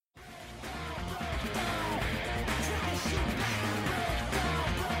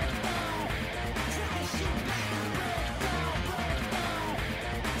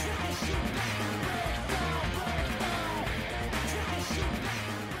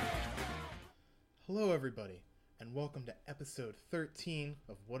Hello, everybody, and welcome to episode 13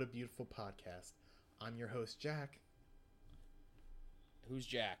 of What a Beautiful Podcast. I'm your host, Jack. Who's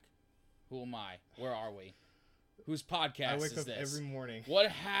Jack? Who am I? Where are we? Whose podcast I wake is up this? every morning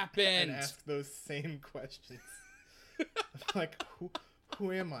What happened? and ask those same questions. Like,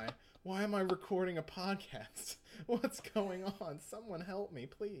 who am I? Why am I recording a podcast? What's going on? Someone help me,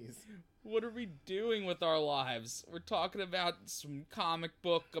 please. What are we doing with our lives? We're talking about some comic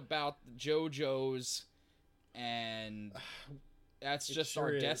book about the JoJo's, and that's It just sure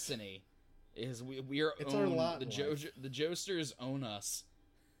our is. destiny. We are It's our owned. lot The in life. the Joesters own us.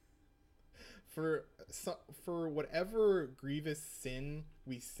 For whatever grievous sin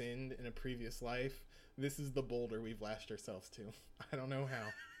we sinned in a previous life, this is the boulder we've lashed ourselves to. I don't know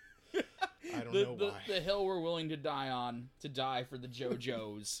how. I don't know why. The hill we're willing to die on, to die for the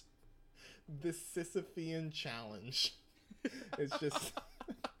JoJo's. The Sisyphean challenge. It's just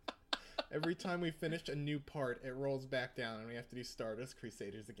every time we finish a new part, it rolls back down and we have to do Stardust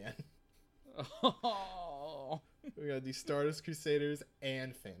Crusaders again. Oh. We gotta do Stardust Crusaders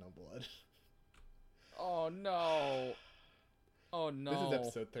and Phantom Blood. Oh no. Oh no. This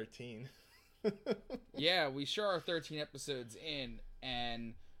is episode 13. Yeah, we sure are 13 episodes in,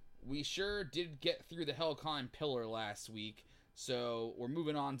 and we sure did get through the Hell Climb Pillar last week, so we're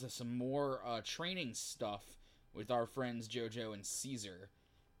moving on to some more training stuff with our friends JoJo and Caesar.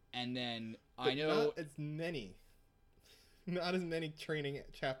 And then I know... Not as many training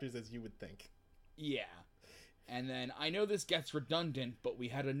chapters as you would think. Yeah. And then I know this gets redundant, but we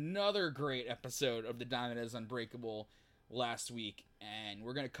had another great episode of The Diamond is Unbreakable last week, and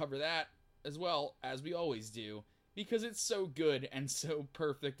we're going to cover that as well, as we always do, because it's so good and so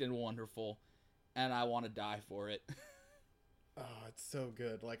perfect and wonderful, and I want to die for it. Oh, it's so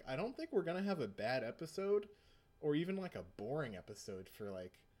good. Like, I don't think we're gonna have a bad episode, or even like a boring episode for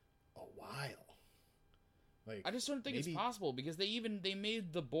like a while. Like, I just don't think it's possible, because they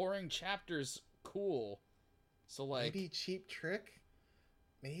made the boring chapters cool. So like, maybe Cheap Trick?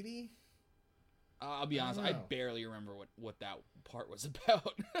 Maybe? I'll be honest, don't I know. barely remember what that part was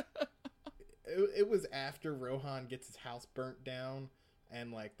about. It was after Rohan gets his house burnt down,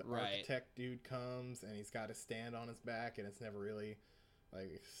 and like the Right. architect dude comes, and he's got to stand on his back, and it's never really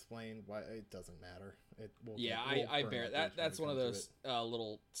like explained why. It doesn't matter. Yeah, I bear that. That's one of those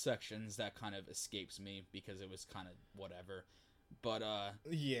little sections that kind of escapes me because it was kind of whatever. But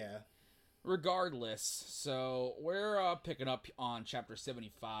Yeah. regardless, so we're picking up on chapter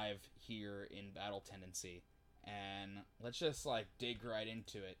 75 here in Battle Tendency, and let's just like dig right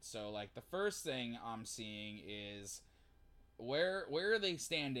into it. So like the first thing I'm seeing is where are they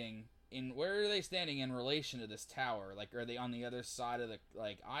standing in relation to this tower? Like, are they on the other side of the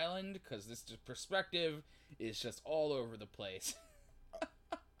like island? Because this perspective is just all over the place.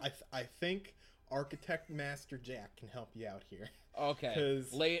 I think Architect Master Jack can help you out here. Okay,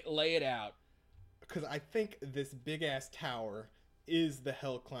 'Cause- lay it out. Because I think this big ass tower is the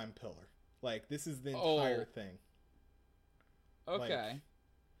Hell Climb Pillar. Like, this is the entire thing. Okay. Like,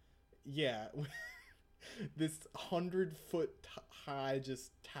 yeah. This 100-foot high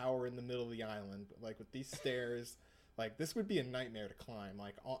just tower in the middle of the island, like with these stairs. Like, this would be a nightmare to climb.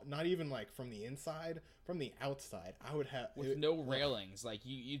 Like, not even like from the inside, from the outside. I would have With no railings, like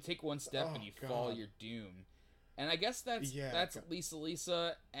you take one step and you fall, God. you're doomed. And I guess that's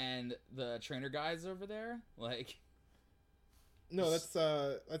Lisa and the trainer guys over there. Like, No, that's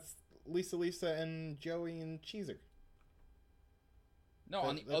Lisa and Joey and Cheezer. no,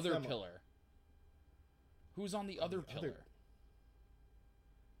 on the that's other them. pillar. Who's on the other pillar?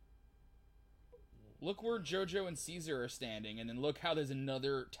 Look where JoJo and Caesar are standing, and then look how there's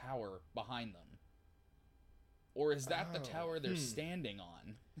another tower behind them. Or is that the tower they're standing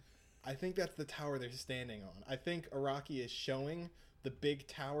on? I think that's the tower they're standing on. I think Araki is showing the big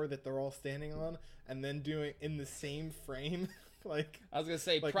tower that they're all standing on, and then doing in the same frame. Like, I was gonna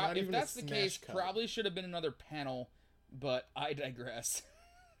say, like, not if even a that's the smash case, cut. probably should have been another panel, but I digress.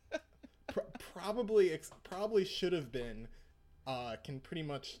 probably should have been. Can pretty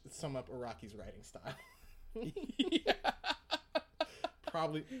much sum up Araki's writing style. Yeah.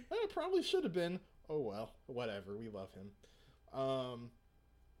 Probably should have been. Oh well, whatever. We love him.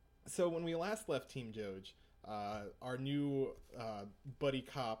 So when we last left Team Joj, our new buddy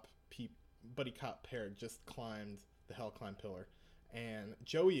cop pair just climbed the Hell Climb Pillar, and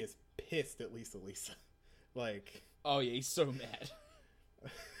Joey is pissed at Lisa. Like, Oh yeah, he's so mad.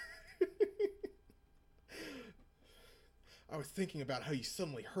 I was thinking about how you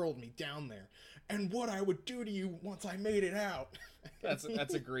suddenly hurled me down there, and what I would do to you once I made it out. That's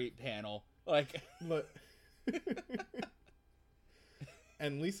a great panel. Like, But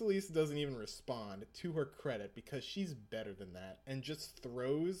And Lisa doesn't even respond, to her credit, because she's better than that, and just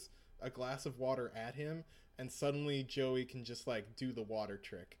throws a glass of water at him, and suddenly Joey can just, like, do the water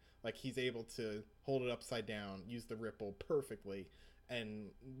trick. Like, he's able to hold it upside down, use the ripple perfectly,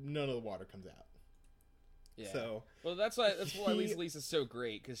 and none of the water comes out. Yeah. So, well, that's why Lisa's so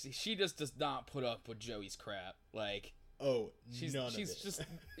great, because she just does not put up with Joey's crap. Like, she's just,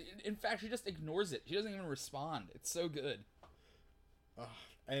 in fact, she just ignores it. She doesn't even respond. It's so good.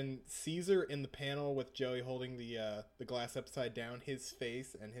 And Caesar in the panel with Joey holding the glass upside down, his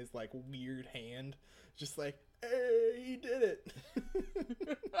face and his, like, weird hand, just like, hey, he did it.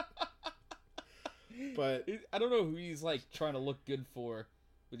 But I don't know who he's, like, trying to look good for,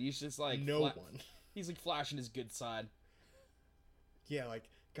 but he's just like no one. He's like flashing his good side. Yeah, like,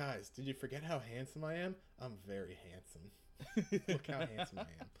 guys, did you forget how handsome I am? I'm very handsome. Look how handsome I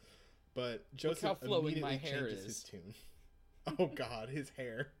am. But Joseph Look how flowing immediately my hair changes is. his tune. Oh God, his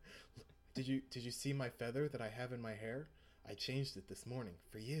hair. Did you see my feather that I have in my hair? I changed it this morning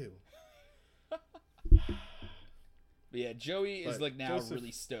for you. But yeah, Joey is But like now Joseph-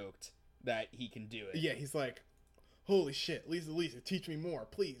 really stoked that he can do it. Yeah, he's like, holy shit, Lisa, teach me more.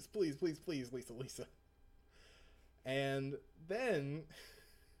 Please, please, please, please, Lisa. And then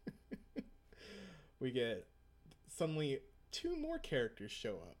we get suddenly 2 more characters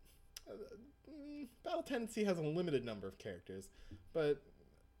show up. Battle Tendency has a limited number of characters, but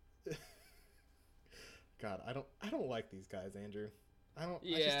God, I don't like these guys, Andrew. I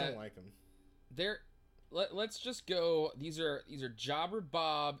just don't like them. Let's just go. These are Jobber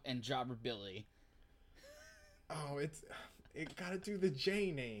Bob and Jobber Billy. Oh, it gotta do the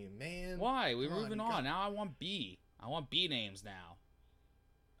J name, man. Why? We're Come moving on. Now I want B. I want B names now.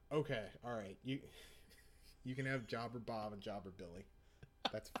 Okay, all right. You can have Jobber Bob and Jobber Billy.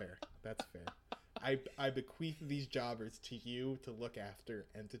 That's fair. That's fair. I bequeath these jobbers to you to look after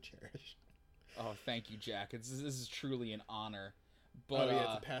and to cherish. Oh, thank you, Jack. This is truly an honor. But Oh yeah,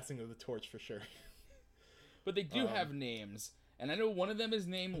 it's a passing of the torch for sure. But they do have names, and I know one of them is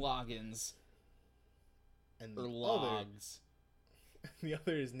named Loggins And or the Logs. the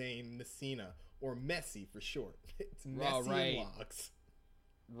other is named Messina, or Messy for short. It's Messy Oh, right. and Logs.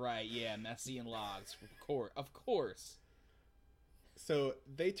 Right? Yeah, Messy and Logs. Of course. So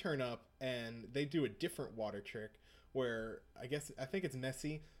they turn up and they do a different water trick where I think it's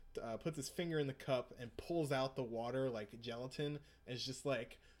Messy puts his finger in the cup and pulls out the water like gelatin, and it's just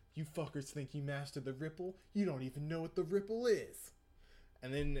like, you fuckers think you mastered the ripple? You don't even know what the ripple is.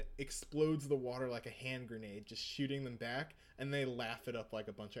 And then explodes the water like a hand grenade, just shooting them back, and they laugh it up like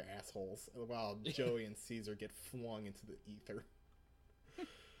a bunch of assholes while Joey and Caesar get flung into the ether.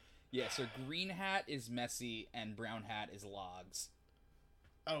 Yeah, so Green Hat is Messy and Brown Hat is Logs.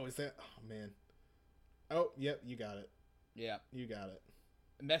 Oh, is that? Oh, man. Oh, yep, you got it. Yeah. You got it.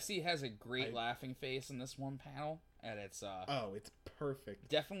 Messy has a great laughing face in this one panel, and it's Oh, it's perfect.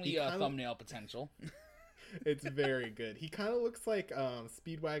 definitely thumbnail potential. It's very good. He kind of looks like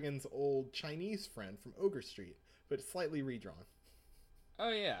Speedwagon's old Chinese friend from Ogre Street, but slightly redrawn.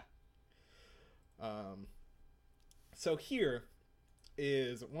 Oh, yeah. So here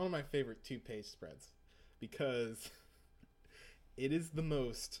is one of my favorite 2-page spreads, because it is the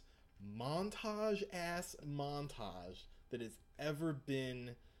most montage-ass montage that has ever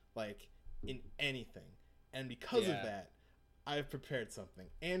been, like, in anything. And because of that, I've prepared something.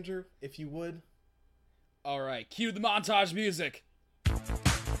 Andrew, if you would. All right, cue the montage music.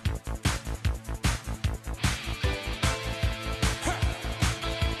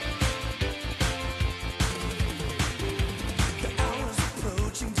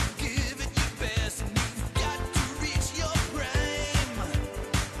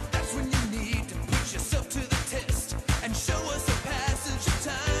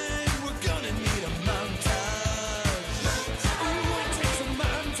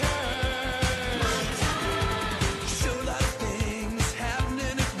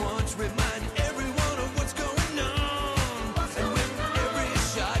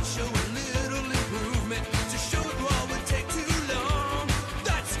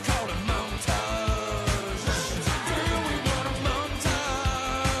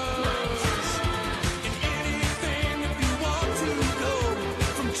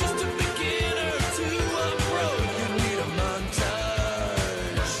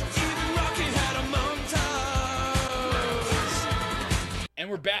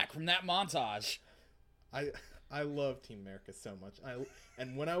 We're back from that montage. I love Team America so much.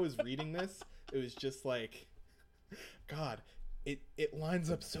 And when I was reading this, it was just like, God, it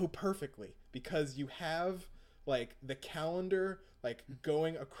lines up so perfectly, because you have like the calendar like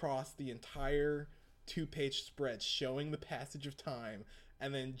going across the entire 2-page spread showing the passage of time,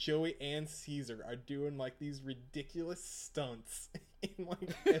 and then Joey and Caesar are doing like these ridiculous stunts in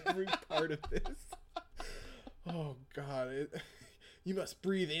like every part of this. Oh god, you must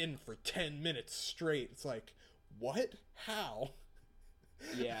breathe in for 10 minutes straight. It's like, what? How?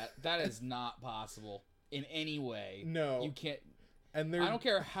 Yeah, that is not possible in any way. No. You can't. And I don't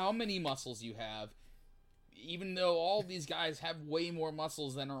care how many muscles you have, even though all these guys have way more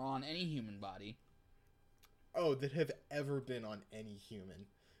muscles than are on any human body. Oh, that have ever been on any human.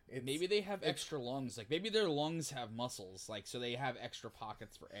 Maybe they have extra lungs. Like, maybe their lungs have muscles, like, so they have extra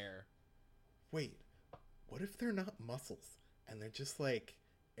pockets for air. Wait, what if they're not muscles, and they're just, like,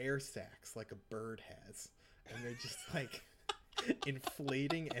 air sacs, like a bird has, and they're just, like,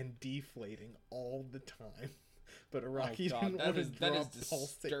 inflating and deflating all the time? But Araki didn't want to draw that is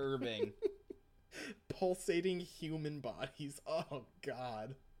disturbing. Pulsating human bodies. Oh,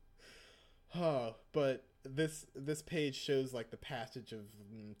 God. Oh, but this page shows like the passage of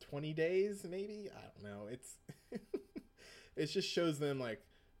 20 days, maybe. I don't know. It's it just shows them like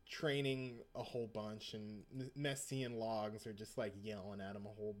training a whole bunch, and Nessie and Logs are just like yelling at him a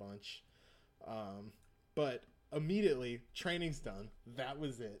whole bunch. But immediately training's done. That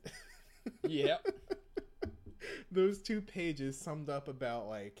was it. Yep. Those 2 pages summed up about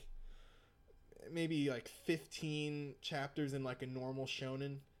like maybe like 15 chapters in like a normal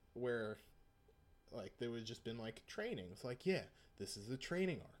shonen, where like there would just been like training. It's like, yeah, this is a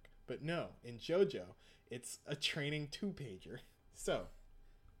training arc. But no, in JoJo, it's a training 2-pager. So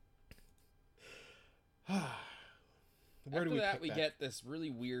where do we After that, pick we that? get this really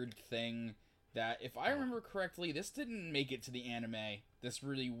weird thing that, if I remember correctly, this didn't make it to the anime. This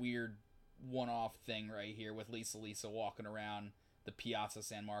really weird one-off thing right here with Lisa walking around the Piazza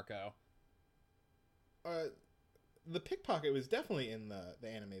San Marco. The pickpocket was definitely in the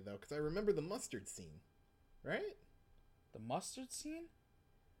anime though, because I remember the mustard scene, right? The mustard scene?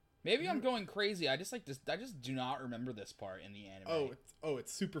 Maybe I'm going crazy. I just do not remember this part in the anime.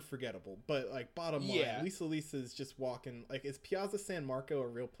 It's super forgettable. But like, bottom line, Yeah. Lisa is just walking. Like, is Piazza San Marco a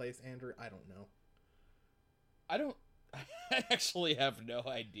real place, Andrew? I don't know. I actually have no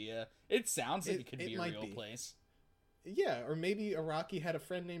idea. It sounds like it could be a real place. Yeah, or maybe Araki had a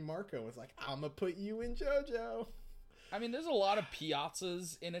friend named Marco and was like, I'm gonna put you in JoJo. I mean, there's a lot of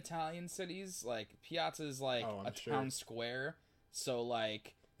piazzas in Italian cities. Like, piazza is like town square. So,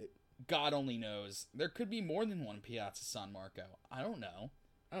 like, God only knows. There could be more than one Piazza San Marco. I don't know.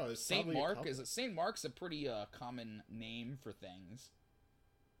 Oh, Saint Mark is it? Saint Mark's a pretty common name for things.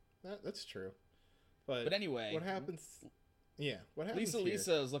 That's true. But anyway, what happens? Yeah, what happens?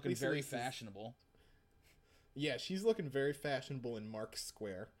 Lisa is looking very fashionable. Yeah, she's looking very fashionable in Mark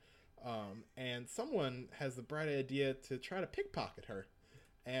Square. And someone has the bright idea to try to pickpocket her,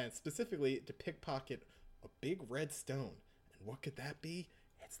 and specifically to pickpocket a big red stone. And what could that be?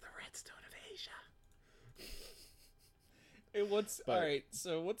 It's the red stone of Asia. All right?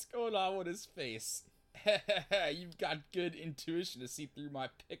 So what's going on with his face? You've got good intuition to see through my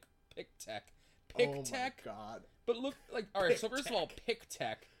pick tech. Oh my god! But look, like, all right. So first of all, pick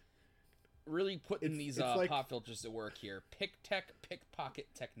tech. Really putting these like, pop filters to work here.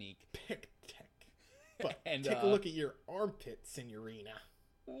 Pickpocket technique. Pick tech. But and, take a look at your armpit, Signorina.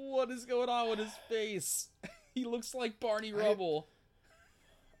 What is going on with his face? He looks like Barney Rubble.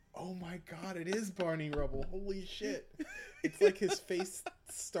 Oh my god, it is Barney Rubble. Holy shit. It's like his face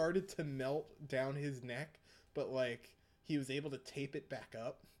started to melt down his neck, but like he was able to tape it back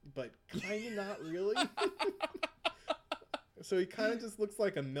up, but kind of not really. So he kind of just looks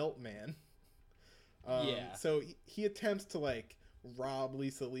like a melt man. Yeah. So he attempts to like rob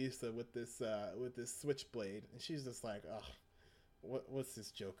Lisa with this switchblade, and she's just like, "Ugh, what's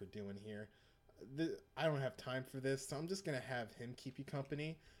this Joker doing here? I don't have time for this, so I'm just gonna have him keep you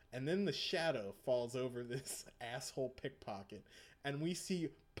company." And then the shadow falls over this asshole pickpocket, and we see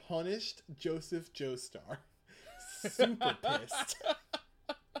punished Joseph Joestar, super pissed.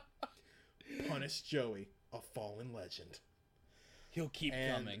 Punished Joey, a fallen legend. He'll keep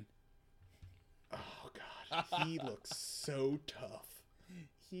coming. Oh god, he looks so tough.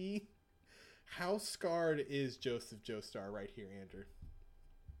 How scarred is Joseph Joestar right here, Andrew?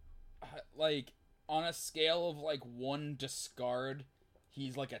 Like, on a scale of like 1 to scarred,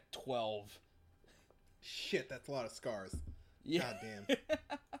 he's like a 12. Shit, that's a lot of scars. Yeah. God damn.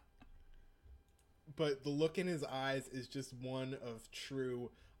 But the look in his eyes is just one of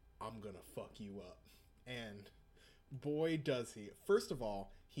true, I'm gonna fuck you up. And boy does he. First of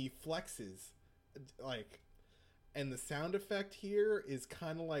all, he flexes, like, and the sound effect here is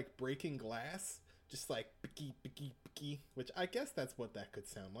kind of like breaking glass, just like bicky, bicky, bicky, which I guess that's what that could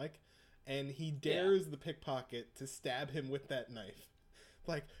sound like. and he dares the pickpocket to stab him with that knife.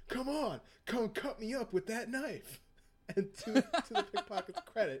 Like, come on, come cut me up with that knife. And to the pickpocket's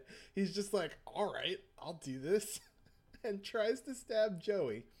credit, he's just like, all right, I'll do this. And tries to stab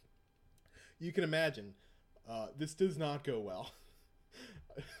Joey. You can imagine, this does not go well.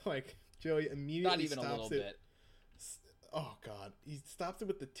 Like, Joey immediately Not even stops a little it. bit. Oh, God. He stops it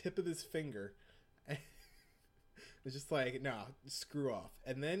with the tip of his finger. And it's just like, nah, screw off.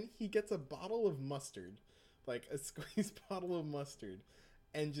 And then he gets a bottle of mustard, like a squeezed bottle of mustard,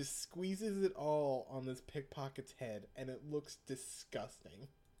 and just squeezes it all on this pickpocket's head, and it looks disgusting.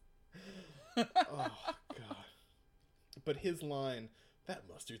 Oh, God. But his line, that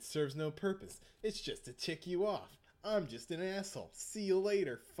mustard serves no purpose. It's just to tick you off. I'm just an asshole. See you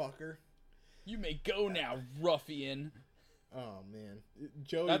later, fucker. You may go now, ruffian. Oh, man.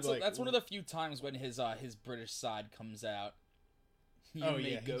 Joey, That's one of the few times when his British side comes out. You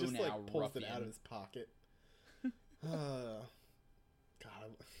may go he just, now, like, pulls ruffian. it out of his pocket.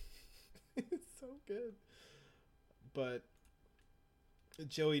 God, it's so good. But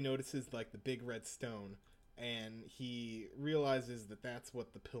Joey notices, like, the big red stone, and he realizes that that's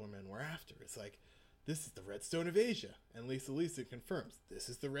what the Pillarmen were after. It's like, this is the Red Stone of Asia. And Lisa confirms, this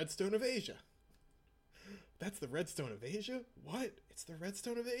is the Red Stone of Asia. That's the Red Stone of Asia? What? It's the Red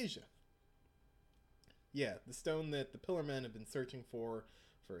Stone of Asia. Yeah, the stone that the Pillarmen have been searching for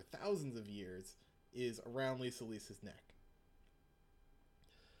thousands of years is around Lisa's neck.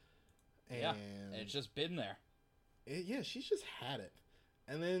 And it's just been there. She's just had it.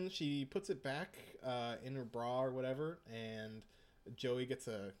 And then she puts it back in her bra or whatever, and Joey gets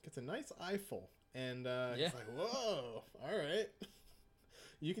a nice eyeful. And he's like, "Whoa, all right,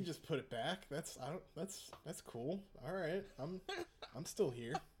 you can just put it back. That's cool. All right, I'm still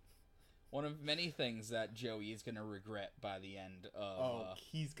here." One of many things that Joey is gonna regret by the end of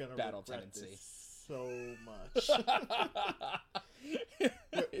he's gonna Battle regret Tendency this so much.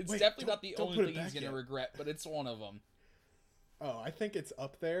 It's definitely not the only thing he's gonna yet. regret, but it's one of them. Oh, I think it's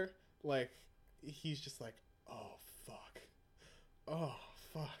up there. Like, he's just like, oh fuck.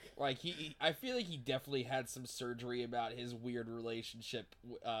 Like I feel like he definitely had some surgery about his weird relationship.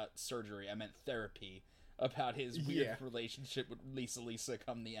 Surgery, I meant therapy about his weird relationship with Lisa.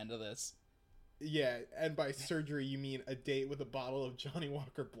 Come the end of this. Yeah, and by surgery you mean a date with a bottle of Johnny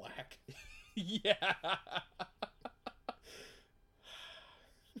Walker Black. Yeah.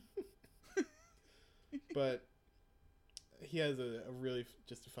 But he has a really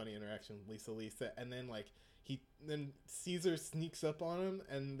just a funny interaction with Lisa, and then like then Caesar sneaks up on him,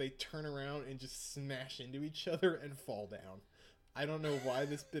 and they turn around and just smash into each other and fall down. I don't know why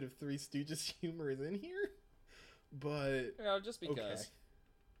this bit of Three Stooges humor is in here, but just because. Okay.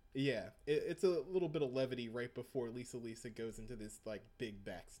 Yeah, it's a little bit of levity right before Lisa goes into this like big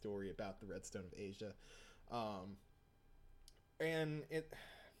backstory about the Red Stone of Asia, and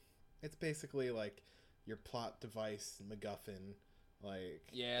it's basically like your plot device MacGuffin. Like,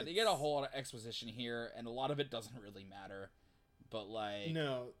 yeah, they get a whole lot of exposition here, and a lot of it doesn't really matter. But like,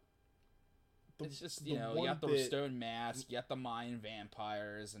 no, it's just you got the stone mask, you got the Mayan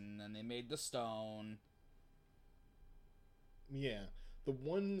vampires, and then they made the stone. Yeah, the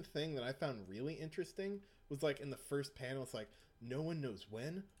one thing that I found really interesting was like in the first panel, it's like no one knows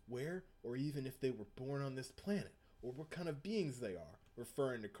when, where, or even if they were born on this planet or what kind of beings they are,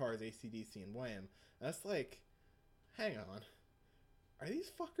 referring to Cars, AC/DC, and Wham. And that's like, hang on. Are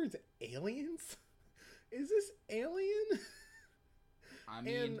these fuckers aliens? Is this Alien? I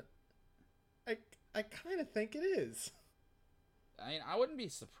mean, and I kind of think it is. I mean, I wouldn't be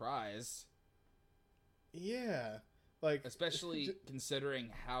surprised. Yeah, like especially considering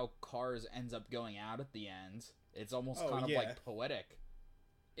how Cars ends up going out at the end. It's almost kind of like poetic.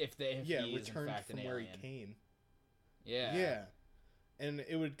 If he is in fact an alien. Where he came. Yeah. Yeah. And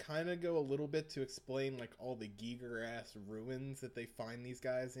it would kind of go a little bit to explain, like, all the Giger-ass ruins that they find these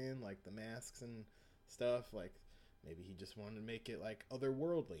guys in, like, the masks and stuff. Like, maybe he just wanted to make it, like,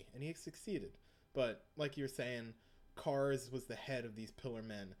 otherworldly, and he succeeded. But, like you were saying, Cars was the head of these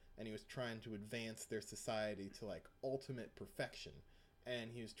Pillarmen, and he was trying to advance their society to, like, ultimate perfection.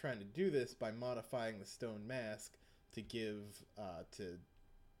 And he was trying to do this by modifying the stone mask to give,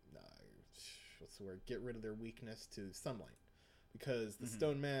 get rid of their weakness to sunlight. Because the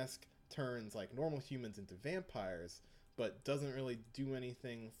stone mask turns like normal humans into vampires, but doesn't really do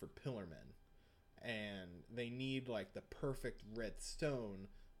anything for Pillarmen. And they need like the perfect red stone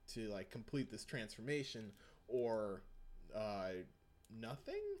to like complete this transformation, or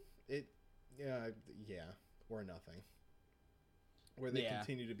nothing. Or nothing. Where they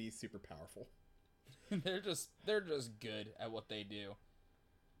continue to be super powerful. They're just good at what they do.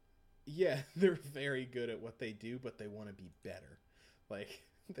 yeah, they're very good at what they do, but they want to be better. Like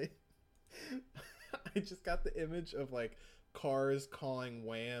they I just got the image of like Cars calling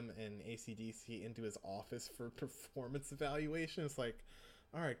Wham and AC/DC into his office for performance evaluation. It's like,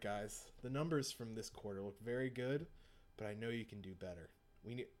 all right, guys, the numbers from this quarter look very good, but I know you can do better.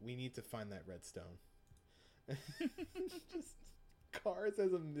 We need to find that redstone. Just Cars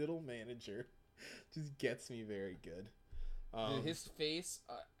as a middle manager just gets me very good. His face,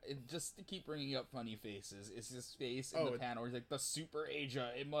 just to keep bringing up funny faces, is his face in the panel. He's like, the Super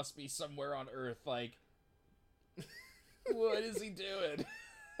Asia, it must be somewhere on Earth. Like, what is he doing?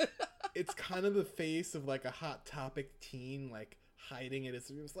 It's kind of the face of like a Hot Topic teen, like hiding in his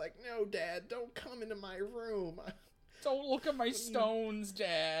room. It's like, no, Dad, don't come into my room. Don't look at my stones,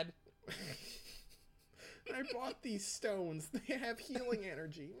 Dad. I bought these stones. They have healing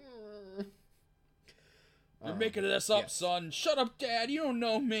energy. You're making this up, son. Shut up, Dad. You don't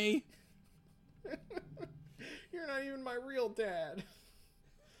know me. You're not even my real dad.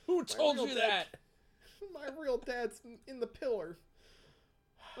 Who told you that? My real dad's in the pillar.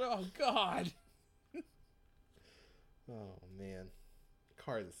 Oh, God. Oh, man.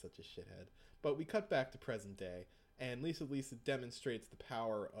 Cars is such a shithead. But we cut back to present day, and Lisa demonstrates the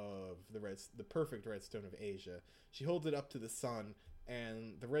power of the perfect redstone of Asia. She holds it up to the sun,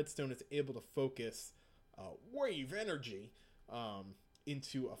 and the redstone is able to focus wave energy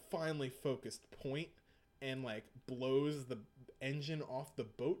into a finely focused point, and like blows the engine off the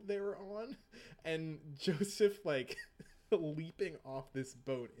boat they were on. And Joseph, like, leaping off this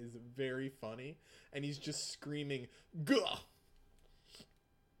boat is very funny, and he's just screaming, "Gah!"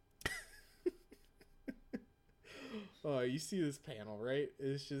 Oh, you see this panel, right?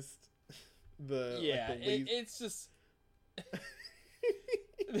 It's just the it's just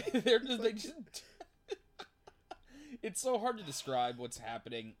they just it's so hard to describe what's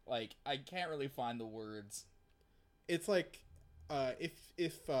happening. Like, I can't really find the words. It's like if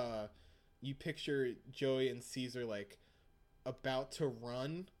you picture Joey and Caesar like about to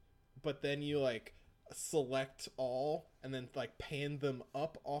run, but then you like select all and then like pan them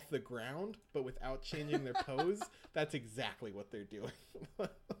up off the ground but without changing their pose. That's exactly what they're doing.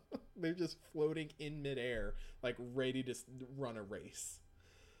 They're just floating in midair, like ready to run a race.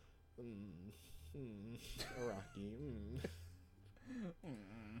 Rocky.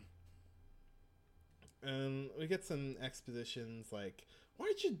 And we get some expositions like,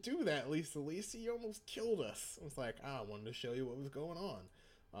 "Why'd you do that, Lisa? You almost killed us." I was like, I wanted to show you what was going on.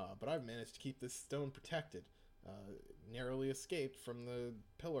 But I've managed to keep this stone protected. Narrowly escaped from the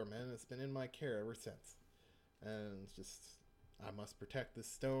pillar men. It's been in my care ever since. And it's just, I must protect this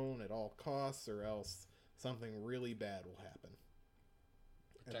stone at all costs, or else something really bad will happen.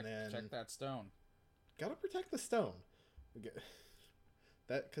 Protect that stone. Gotta protect the stone.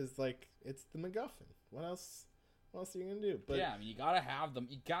 That, because, like, it's the MacGuffin. What else are you gonna do? But yeah, I mean, you gotta have them.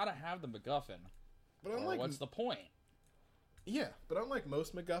 You gotta have the MacGuffin. But unlike, what's the point? Yeah, but unlike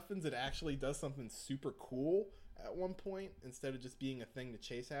most MacGuffins, it actually does something super cool at one point instead of just being a thing to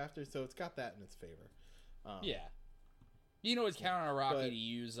chase after. So it's got that in its favor. Yeah, you know, it's counting on Rocky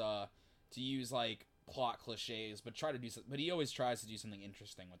to use like plot cliches, but but he always tries to do something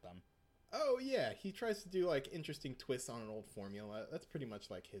interesting with them. Oh yeah, he tries to do like interesting twists on an old formula. That's pretty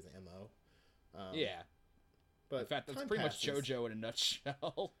much like his MO. Yeah, but in fact, that's pretty much JoJo in a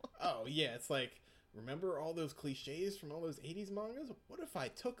nutshell. Oh yeah, it's like, remember all those cliches from all those 80s mangas? What if I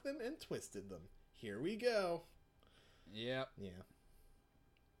took them and twisted them? Here we go. Yep. Yeah.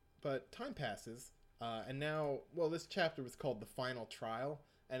 But time passes, and now, well, this chapter was called The Final Trial,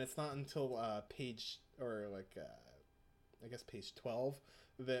 and it's not until page 12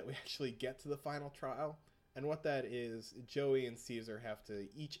 that we actually get to the final trial. And what that is, Joey and Caesar have to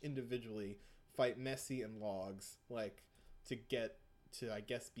each individually fight Messy and Logs, like, to get to, I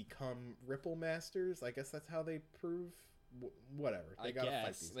guess, become Ripple Masters. I guess that's how they prove whatever. They gotta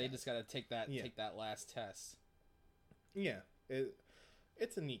fight these guys. Just gotta take that last test. Yeah,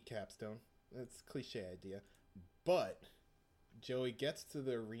 it's a neat capstone. It's a cliche idea, but Joey gets to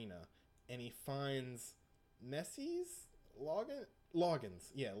the arena and he finds Messy's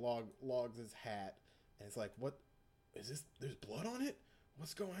Loggins. Yeah, Logs' hat, and it's like, what is this? There's blood on it.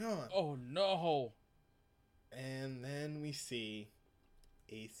 What's going on? Oh no! And then we see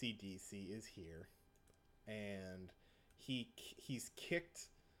AC/DC is here, and he's kicked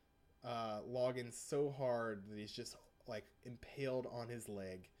Loggins so hard that he's just like impaled on his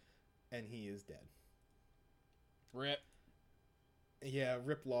leg, and he is dead. Rip. Yeah,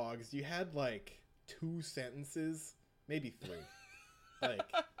 rip Logs. You had like 2 sentences, maybe 3, like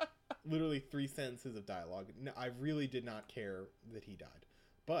literally 3 sentences of dialogue. No, I really did not care that he died,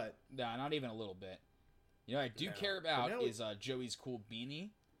 but Nah, not even a little bit. You know what I do No, care but about now- is Joey's cool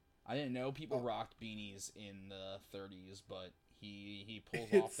beanie. I didn't know people Oh. rocked beanies in the 30s, but he pulls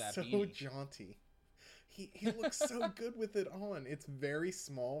it's off that so beanie. jaunty. He looks so good with it on. It's very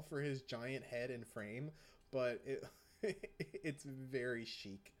small for his giant head and frame, but it's very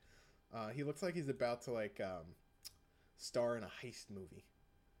chic. He looks like he's about to like star in a heist movie.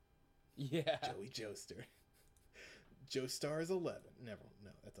 Yeah. Joey Joester. Joe stars 11. No,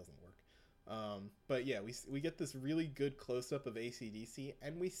 that doesn't work. But yeah, we get this really good close up of AC/DC,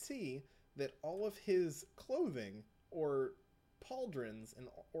 and we see that all of his clothing or pauldrons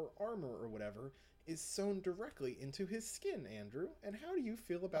or armor or whatever is sewn directly into his skin, Andrew. And how do you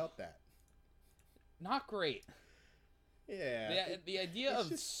feel about that? Not great. Yeah. The idea it's of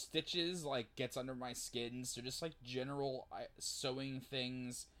just- stitches like gets under my skin, so just like general sewing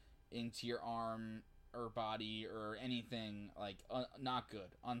things into your arm or body or anything like not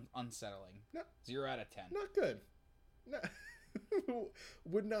good, unsettling. No. 0 out of 10. Not good. No.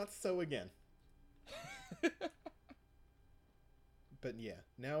 Would not sew again. But yeah,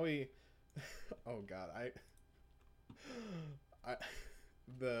 now we. Oh God, I.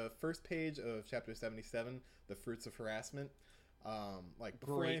 The first page of chapter 77, the fruits of harassment. Like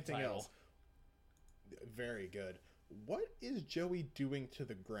before Great anything title. else, very good. What is Joey doing to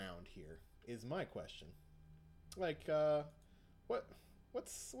the ground here? Is my question. Like,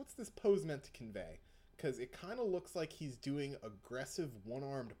 what's this pose meant to convey? Because it kind of looks like he's doing aggressive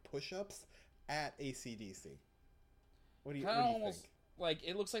one-armed push-ups at AC/DC. What do you Kinda think? almost like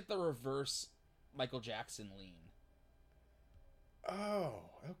it looks like the reverse Michael Jackson lean. Oh,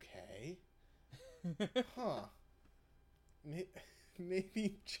 okay. Huh.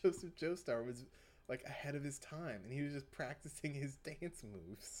 Maybe Joseph Joestar was like ahead of his time, and he was just practicing his dance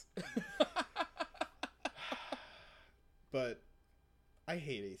moves. But I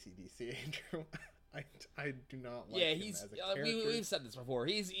hate AC/DC, Andrew. I do not like Yeah, him he's as a character. we've said this before.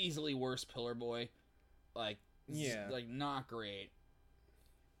 He's easily worse Pillar Boy. Like Yeah. like not great.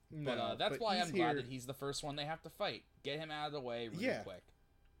 No, But that's but why he's I'm glad here- that he's the first one they have to fight. Get him out of the way really Yeah. quick.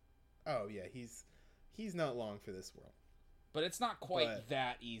 Oh yeah, he's not long for this world. But it's not quite But-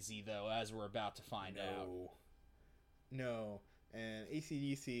 that easy though, as we're about to find out. No. And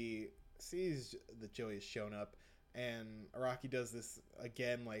AC/DC sees that Joey has shown up, and Araki does this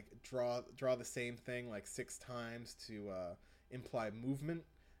again, like draw the same thing like 6 times to imply movement,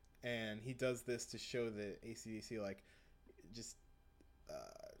 and he does this to show that AC/DC like just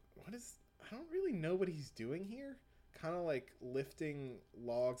I don't really know what he's doing here. Kind of like lifting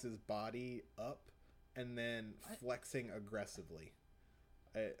Logs' body up and then flexing aggressively.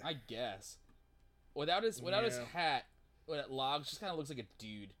 I guess. Without his Yeah. hat, Logs just kind of looks like a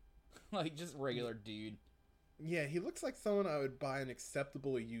dude. Like just regular dude. Yeah, he looks like someone I would buy an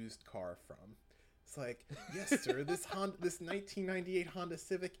acceptable used car from. It's like, yes, sir, this 1998 Honda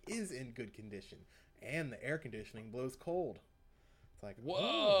Civic is in good condition, and the air conditioning blows cold. It's like, Whoa,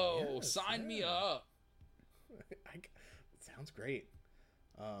 oh, yes, sign me yeah. up. It sounds great.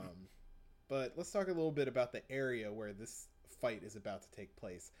 But let's talk a little bit about the area where this fight is about to take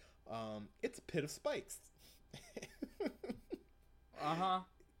place. It's a pit of spikes. Uh-huh.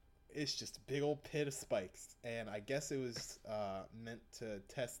 It's just a big old pit of spikes, and I guess it was meant to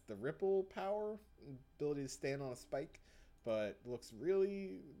test the ripple power, ability to stand on a spike, but it looks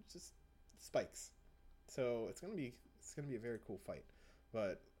really just spikes. So it's gonna be a very cool fight.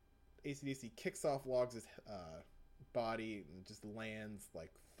 But AC/DC kicks off Logs' body and just lands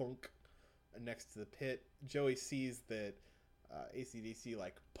like thunk next to the pit. Joey sees that AC/DC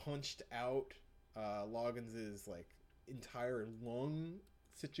like punched out Loggins' like entire lung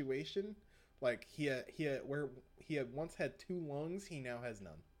situation. Like he had once had 2 lungs, he now has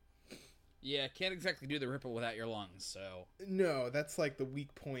none. Yeah, can't exactly do the ripple without your lungs, so No, that's like the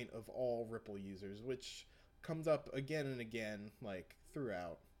weak point of all ripple users, which comes up again and again, like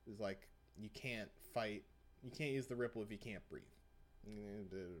throughout. Is like you can't use the ripple if you can't breathe.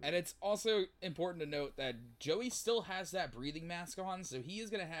 and it's also important to note that Joey still has that breathing mask on, so he is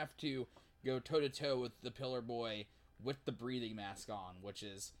going to have to go toe-to-toe with the Pillar Boy with the breathing mask on, which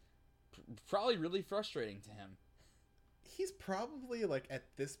is probably really frustrating to him. He's probably like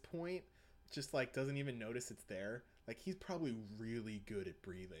at this point just like doesn't even notice it's there. Like he's probably really good at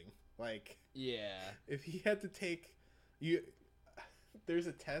breathing. Like Yeah. if he had to take there's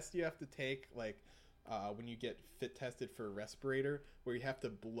a test you have to take like when you get fit tested for a respirator where you have to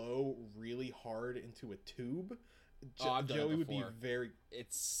blow really hard into a tube. I've done it Joey would be before. very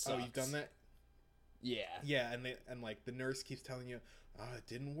It's Oh, you've done that? Yeah. Yeah, and like the nurse keeps telling you, "Oh, it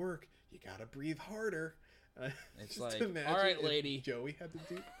didn't work. You got to breathe harder." It's just like, imagine all right, if lady. Joey had to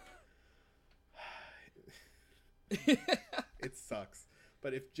do. It sucks.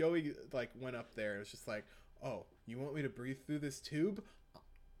 But if Joey like went up there, it was just like, oh, you want me to breathe through this tube?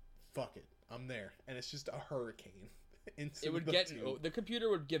 Fuck it, I'm there, and it's just a hurricane. It would the computer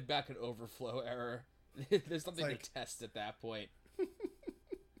would give back an overflow error. There's something to test at that point.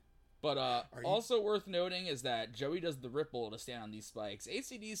 But also worth noting is that Joey does the ripple to stand on these spikes.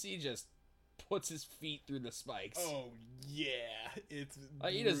 AC/DC just puts his feet through the spikes. Oh yeah, it's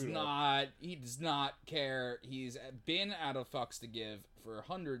like, he does not care. He's been out of fucks to give for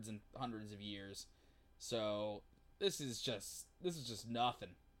hundreds and hundreds of years. So this is just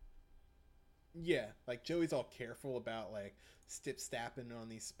nothing. Yeah, like Joey's all careful about like stapping on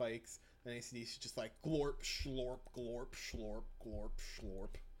these spikes, and AC/DC's just like glorp, schlorp, glorp, schlorp, glorp,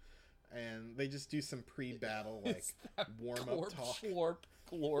 schlorp, and they just do some pre-battle like warm up talk. Schlorp,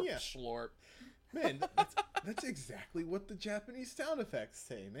 glorp, schlorp. Man, that's exactly what the Japanese sound effects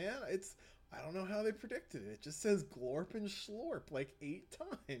say, man. I don't know how they predicted it. It just says glorp and schlorp like 8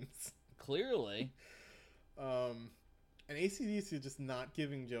 times. Clearly. And AC/DC just not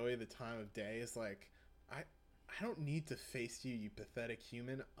giving Joey the time of day is like, I don't need to face you, you pathetic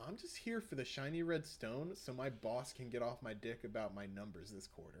human. I'm just here for the shiny red stone so my boss can get off my dick about my numbers this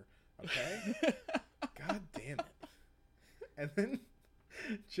quarter. Okay? God damn it. And then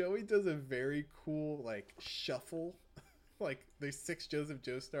Joey does a very cool, like, shuffle. Like, there's 6 Joseph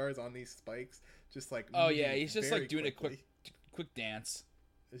Joestars on these spikes. Just like, oh yeah, he's just like doing quickly. a quick dance.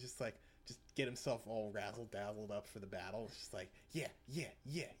 It's just like, just get himself all razzle-dazzled up for the battle. It's just like, yeah.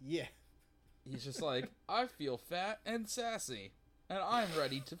 He's just like, I feel fat and sassy, and I'm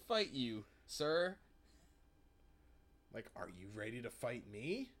ready to fight you, sir. Like, are you ready to fight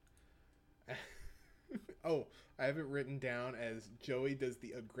me? Oh, I have it written down as Joey does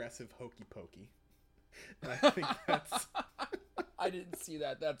the aggressive hokey pokey. And I think that's... I didn't see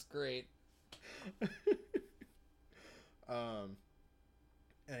that. That's great. And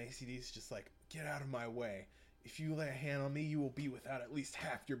AC/DC's just like, get out of my way. If you lay a hand on me, you will be without at least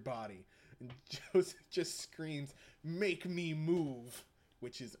half your body. And Joseph just screams, make me move,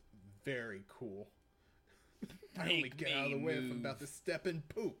 which is very cool. I only get out of the way if I'm about to step and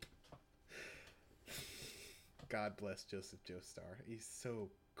poop. God bless Joseph Joestar. He's so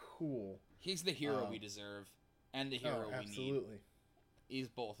cool. He's the hero we deserve, and the hero we need. Absolutely. He's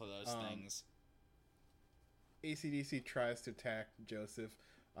both of those things. AC/DC tries to attack Joseph,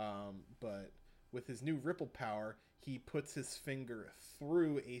 but with his new ripple power, he puts his finger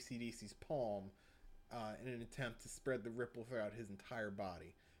through AC/DC's palm in an attempt to spread the ripple throughout his entire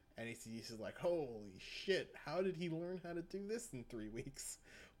body. And AC/DC is like, holy shit, how did he learn how to do this in 3 weeks?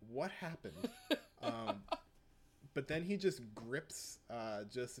 What happened? But then he just grips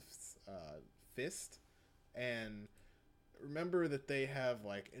Joseph's fist, and remember that they have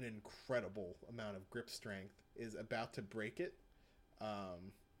like an incredible amount of grip strength, is about to break it.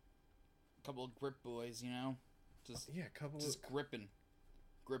 Couple of grip boys, you know? Just gripping.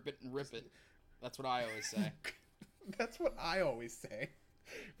 Grip it and rip it. That's what I always say. That's what I always say.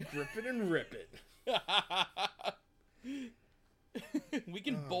 Grip it and rip it. We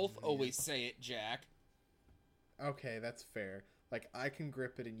can both always say it, Jack. Okay, that's fair. Like, I can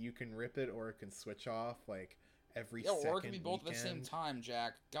grip it and you can rip it, or it can switch off, like, every second or it can be both weekend. at the same time,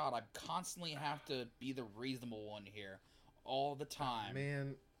 Jack. God, I constantly have to be the reasonable one here. All the time.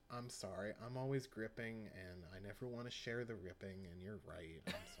 Man, I'm sorry. I'm always gripping, and I never want to share the ripping, and you're right.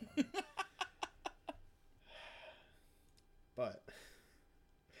 I'm sorry. But,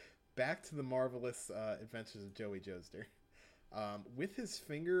 back to the marvelous adventures of Joey Joestar. With his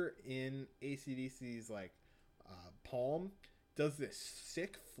finger in AC/DC's, like, palm, does this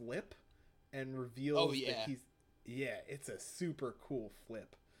sick flip and reveals that he's... Yeah, it's a super cool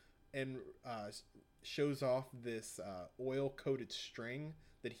flip. And shows off this oil-coated string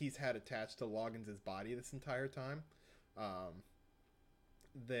that he's had attached to Loggins' body this entire time.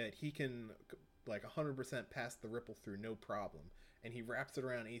 That he can, like, 100% pass the ripple through no problem. And he wraps it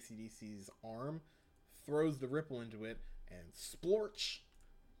around AC/DC's arm, throws the ripple into it, and splorch!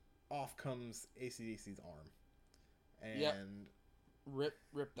 Off comes AC/DC's arm. And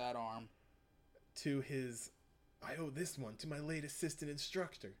rip that arm. To his, I owe this one to my late assistant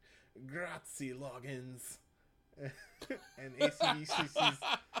instructor. Grazie, Loggins. And AC/DC's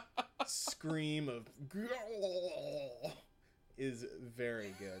scream of is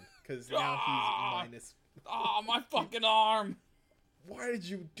very good, because now he's minus. Oh, my fucking arm! Why did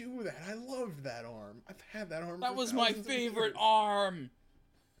you do that? I loved that arm. I've had that arm. That was my favorite arm.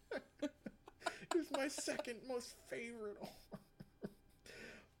 It was my second most favorite arm.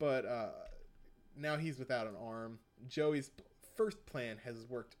 But now he's without an arm. Joey's first plan has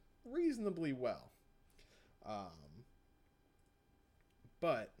worked reasonably well.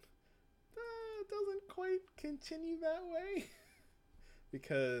 But it doesn't quite continue that way.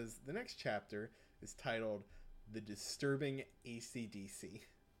 Because the next chapter is titled The Disturbing AC/DC.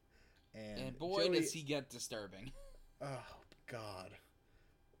 And boy, Joey, does he get disturbing. Oh, God.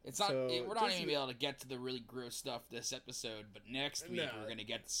 It's not. We're not even gonna be able to get to the really gross stuff this episode, but next week we're gonna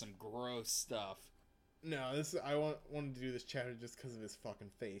get to some gross stuff. No, I wanted to do this chapter just because of his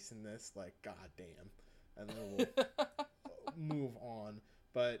fucking face in this. Like, goddamn. And then we'll move on.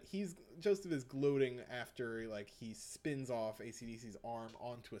 But Joseph is gloating after like he spins off AC/DC's arm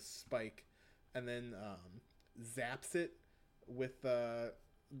onto a spike, and then zaps it with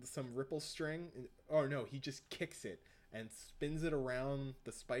some ripple string. Or no, he just kicks it and spins it around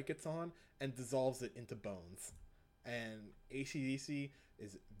the spike it's on and dissolves it into bones. And AC/DC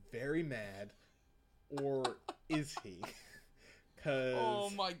is very mad, or is he?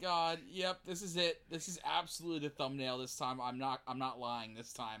 Oh my god! Yep, this is it. This is absolutely the thumbnail this time. I'm not lying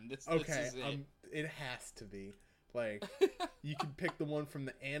this time. This is it. It has to be. Like, you can pick the one from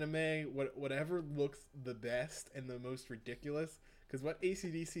the anime, whatever looks the best and the most ridiculous. Because what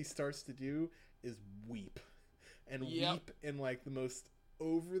AC/DC starts to do is weep. And weep in, like, the most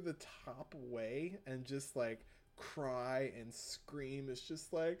over-the-top way. And just, like, cry and scream. It's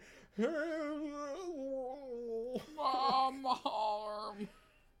just like... Mom, arm.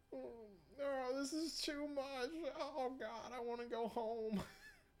 Oh, this is too much. Oh, God, I want to go home.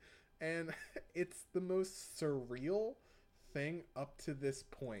 And it's the most surreal thing up to this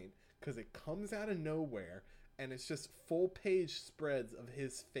point. Because it comes out of nowhere. And it's just full page spreads of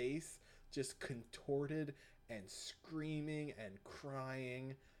his face just contorted and screaming and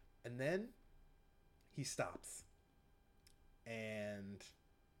crying. And then he stops. And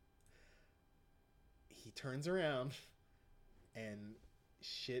he turns around and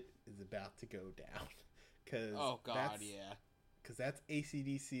shit is about to go down. Oh, God, yeah. Because that's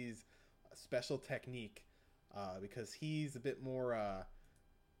AC/DC's special technique. Because he's a bit more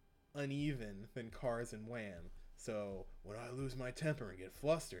uneven than Cars and Wham. So when I lose my temper and get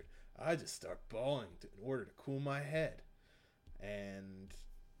flustered, I just start bawling in order to cool my head. And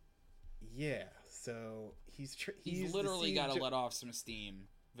yeah, so he's literally got to let off some steam.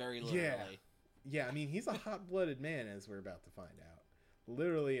 Very literally. Yeah, I mean, he's a hot-blooded man, as we're about to find out.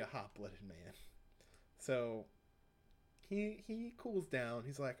 Literally a hot-blooded man. So he cools down.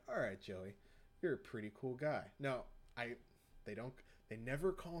 He's like, all right, Joey, you're a pretty cool guy. No, they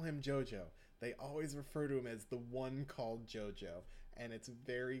never call him JoJo. They always refer to him as the one called JoJo. And it's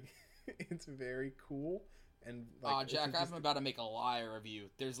very cool. And like, Jack, I'm about to make a liar of you.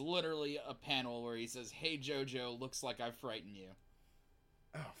 There's literally a panel where he says, "Hey JoJo, looks like I've frightened you."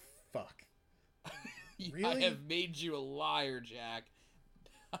 Oh, fuck. Really? I have made you a liar, Jack.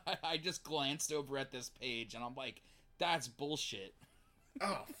 I just glanced over at this page and I'm like, that's bullshit.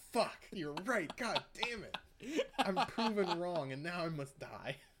 Oh, fuck. You're right. God damn it. I'm proven wrong and now I must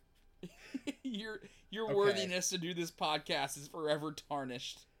die. Your worthiness to do this podcast is forever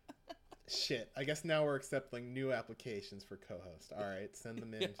tarnished. Shit. I guess now we're accepting new applications for co-host. All right. Send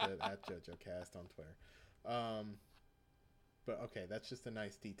them in to @JoJoCast on Twitter. But okay, that's just a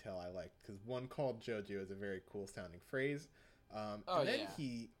nice detail I like, because one called JoJo is a very cool sounding phrase. And then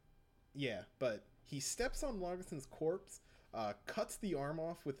but he steps on Logson's corpse, cuts his arm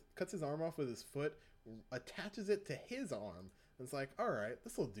off with his foot, attaches it to his arm, and it's like, all right,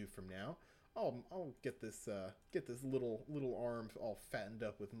 this will do from now. I'll get this little arm all fattened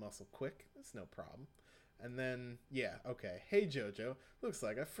up with muscle quick. It's no problem. And then okay, hey JoJo, looks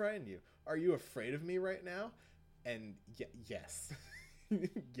like I frightened you. Are you afraid of me right now? And yes.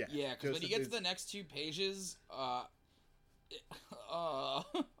 Yeah, because when you get to the next 2 pages,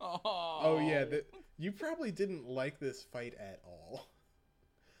 you probably didn't like this fight at all.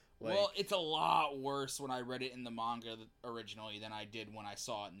 Like, well, it's a lot worse when I read it in the manga originally than I did when I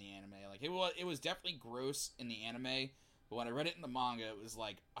saw it in the anime. Like, it was definitely gross in the anime, but when I read it in the manga, it was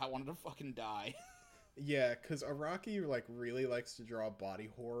like, I wanted to fucking die. Yeah, because Araki, like, really likes to draw body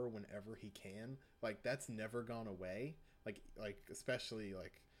horror whenever he can. Like, that's never gone away. Like especially,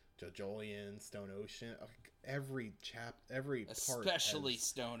 like, JoJolion, Stone Ocean, like, every part. Especially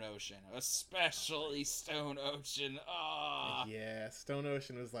Stone Ocean. Ah. Yeah, Stone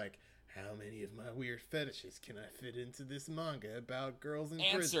Ocean was like, how many of my weird fetishes can I fit into this manga about girls in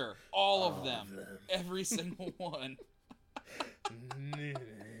prison? Answer, all of them. Every single one.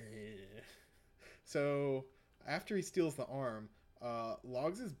 So, after he steals the arm,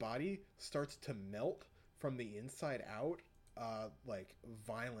 Logs' body starts to melt from the inside out, like,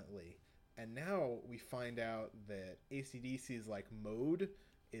 violently. And now we find out that ACDC's like mode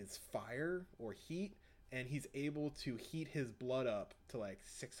is fire or heat, and he's able to heat his blood up to like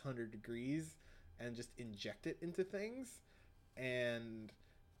 600 degrees and just inject it into things, and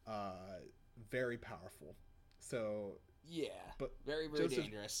very powerful. So Yeah, but very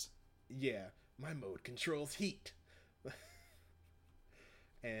dangerous. Yeah, my mode controls heat.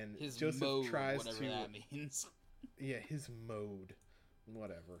 And his Joseph mode, tries whatever to that means. Yeah, his mode,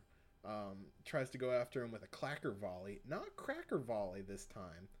 whatever. Tries to go after him with a clacker volley. Not cracker volley this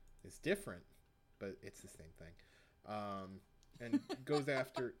time. It's different, but it's the same thing. And goes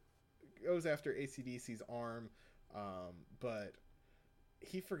after AC/DC's arm, but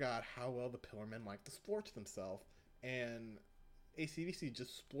he forgot how well the Pillarmen like to splorch themselves, and AC/DC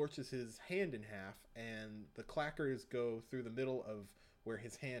just splorches his hand in half, and the clackers go through the middle of where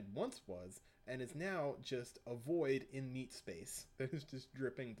his hand once was, and is now just a void in meat space that is just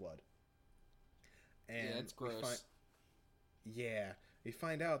dripping blood. And yeah, it's gross. We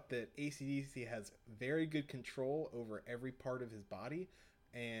find out that AC/DC has very good control over every part of his body,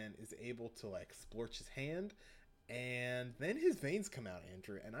 and is able to like splorch his hand, and then his veins come out,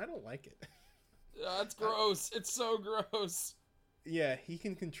 Andrew, and I don't like it. That's gross. It's so gross. Yeah, he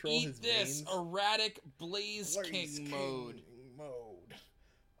can control his veins. Erratic Blaze King mode.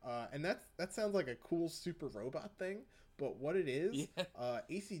 And that sounds like a cool super robot thing, but what it is,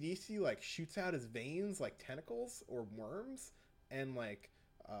 AC/DC like shoots out his veins like tentacles or worms, and like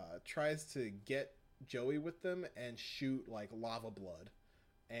tries to get Joey with them and shoot like lava blood.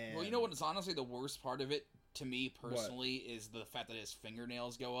 And well, you know what is honestly the worst part of it to me personally is the fact that his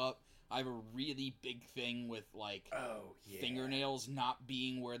fingernails go up. I have a really big thing with like fingernails not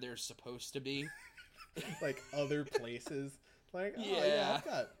being where they're supposed to be. Like other places. Like,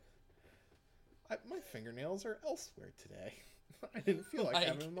 my fingernails are elsewhere today. I didn't feel like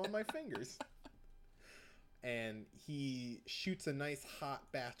having them on my fingers. And he shoots a nice hot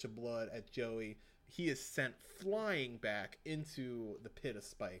batch of blood at Joey. He is sent flying back into the pit of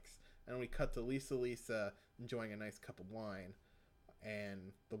spikes. And we cut to Lisa enjoying a nice cup of wine.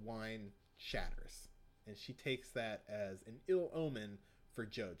 And the wine shatters. And she takes that as an ill omen for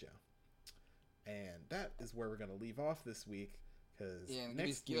JoJo. And that is where we're going to leave off this week. Because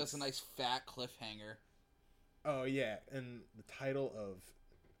give us a nice fat cliffhanger. Oh, yeah. And the title of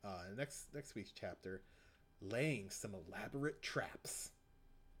next week's chapter, Laying Some Elaborate Traps.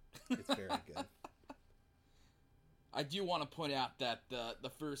 It's very good. I do want to point out that the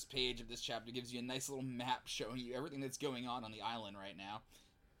first page of this chapter gives you a nice little map showing you everything that's going on the island right now.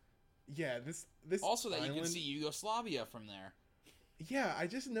 Yeah, this also that island, you can see Yugoslavia from there. Yeah, I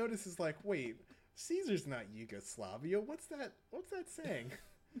just noticed it's like, wait, Caesar's not Yugoslavia. What's that saying?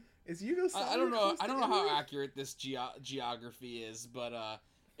 Is Yugoslavia? I don't know. I don't know how accurate this geography is, but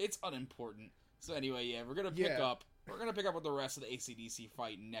it's unimportant. So anyway, yeah, we're gonna pick up. We're gonna pick up with the rest of the AC/DC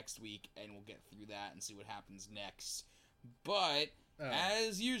fight next week, and we'll get through that and see what happens next. But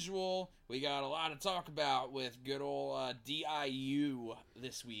as usual, we got a lot to talk about with good old DIU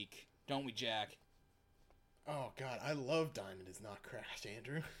this week, don't we, Jack? Oh God, I love Diamond Is Not Crashed,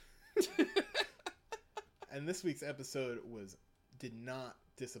 Andrew. And this week's episode did not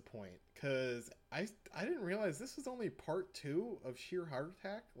disappoint, because I didn't realize this was only part 2 of Sheer Heart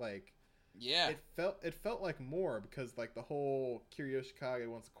Attack. Like, yeah, it felt like more, because like the whole Kiryu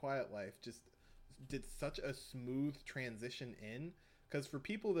Wants a Quiet Life just did such a smooth transition in. Because for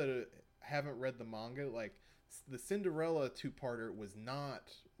people that haven't read the manga, like the Cinderella 2-parter was not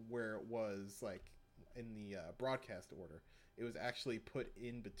where it was like in the broadcast order. It was actually put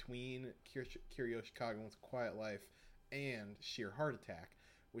in between Kiryu Wants a Quiet Life and Sheer Heart Attack,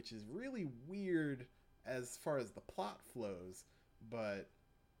 which is really weird as far as the plot flows, but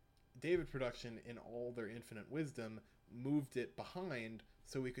David Production, in all their infinite wisdom, moved it behind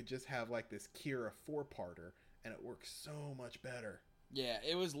so we could just have like this Kira 4-parter, and it works so much better. Yeah,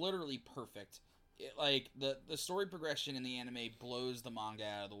 it was literally perfect. The story progression in the anime blows the manga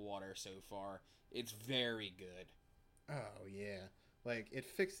out of the water so far. It's very good. Oh, yeah. Like, it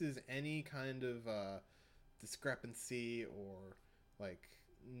fixes any kind of discrepancy or, like,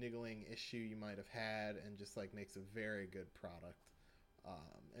 niggling issue you might have had, and just, like, makes a very good product.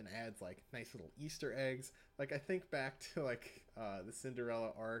 And adds, like, nice little Easter eggs. Like, I think back to, like, the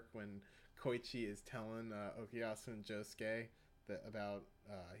Cinderella arc when Koichi is telling Okuyasu and Josuke about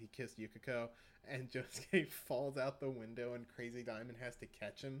he kissed Yukiko, and Josuke falls out the window and Crazy Diamond has to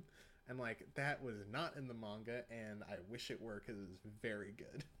catch him. And, like, that was not in the manga, and I wish it were, because it was very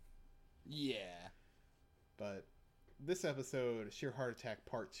good. Yeah. But this episode, Sheer Heart Attack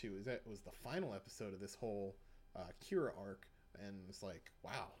Part 2, was the final episode of this whole Kira arc, and it's like,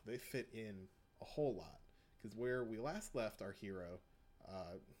 wow, they fit in a whole lot. Because where we last left our hero,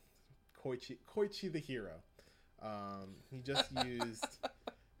 Koichi the hero, he just used.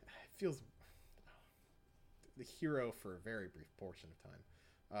 It feels the hero for a very brief portion of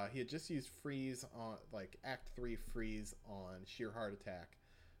time. He had just used freeze on like Act 3 freeze on sheer heart attack,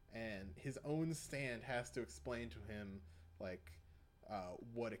 and his own stand has to explain to him like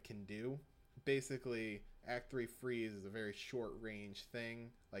what it can do. Basically, Act 3 freeze is a very short range thing.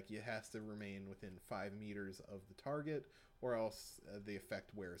 Like, it has to remain within 5 meters of the target, or else the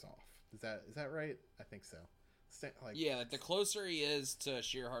effect wears off. Is that right? I think so. Yeah, like the closer he is to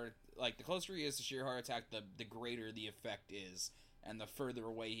sheer heart attack, the greater the effect is, and the further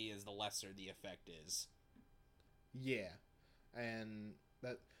away he is, the lesser the effect is. Yeah, and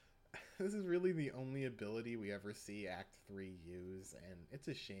that this is really the only ability we ever see Act 3 use, and it's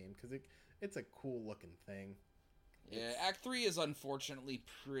a shame because it's a cool looking thing. Yeah, Act 3 is unfortunately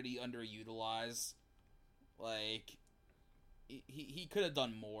pretty underutilized. Like, he could have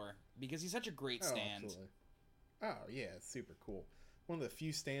done more because he's such a great stand. Absolutely. Oh, yeah, it's super cool. One of the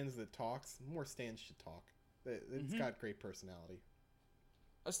few stands that talks. More stands should talk. It's got great personality.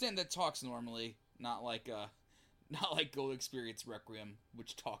 A stand that talks normally, not like Gold Experience Requiem,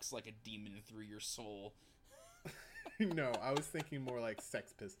 which talks like a demon through your soul. No, I was thinking more like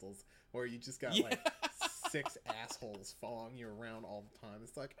Sex Pistols, where you just got like 6 assholes following you around all the time.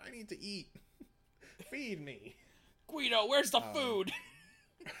 It's like, I need to eat. Feed me. Guido, where's the food?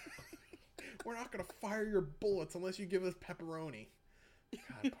 We're not going to fire your bullets unless you give us pepperoni.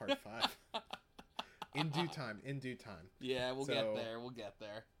 God, part 5. In due time. Yeah, we'll get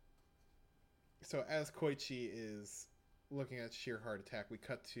there. So as Koichi is looking at sheer heart attack, we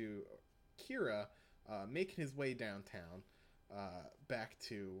cut to Kira making his way downtown back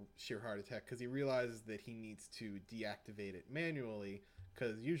to sheer heart attack because he realizes that he needs to deactivate it manually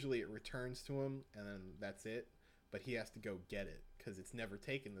because usually it returns to him and then that's it. But he has to go get it because it's never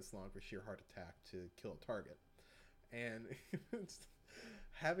taken this long for sheer heart attack to kill a target. And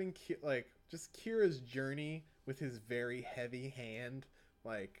having just Kira's journey with his very heavy hand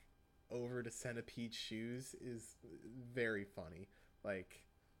like over to Centipede's shoes is very funny. Like,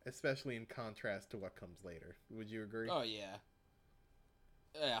 especially in contrast to what comes later. Would you agree? Oh yeah.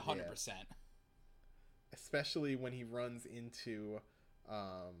 100%. Especially when he runs into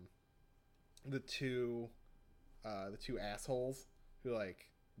the two assholes who like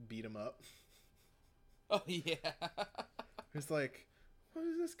beat him up. Oh yeah. It's like, what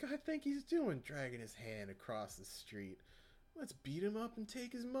does this guy think he's doing, dragging his hand across the street? Let's beat him up and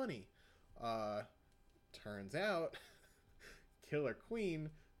take his money. Turns out Killer Queen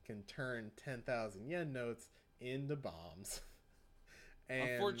can turn 10,000 yen notes into bombs. And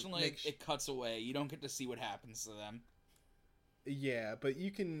unfortunately, it cuts away. You don't get to see what happens to them. Yeah, but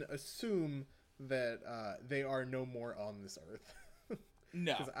you can assume that they are no more on this earth.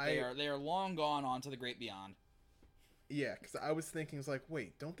 No, they are long gone on to the great beyond. Yeah, because I was thinking, it's like,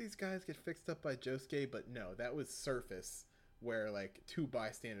 wait, don't these guys get fixed up by Josuke? But no, that was Surface, where like 2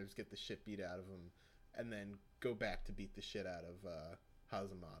 bystanders get the shit beat out of them, and then go back to beat the shit out of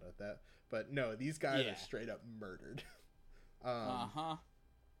Hazamada. But no, these guys are straight up murdered.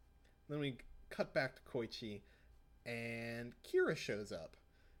 Then we cut back to Koichi, and Kira shows up,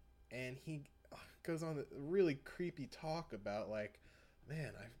 and he goes on a really creepy talk about like,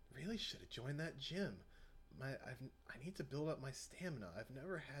 man, I really should have joined that gym. I need to build up my stamina. I've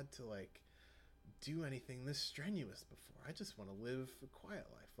never had to like do anything this strenuous before. I just want to live a quiet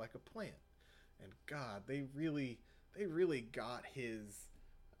life like a plant. And God, they really got his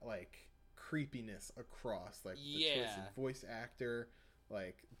like creepiness across. Like the choice of voice actor,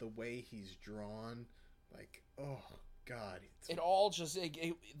 like the way he's drawn, like, oh God, it all just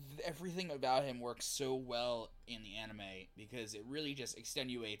everything about him works so well in the anime because it really just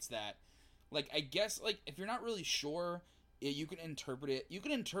extenuates that. Like, I guess, like, if you're not really sure, you can interpret it. You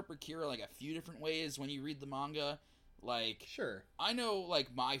can interpret Kira, like, a few different ways when you read the manga. Like, sure. I know,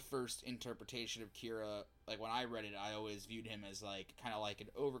 like, my first interpretation of Kira, like, when I read it, I always viewed him as, like, kind of like an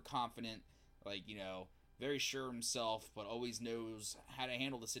overconfident, like, you know, very sure of himself, but always knows how to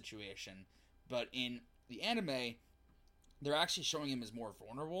handle the situation. But in the anime, they're actually showing him as more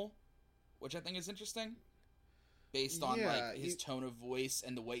vulnerable, which I think is interesting. Based on like his tone of voice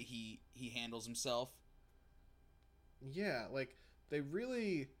and the way he handles himself. Yeah, like they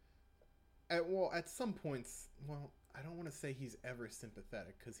really at some points, well, I don't want to say he's ever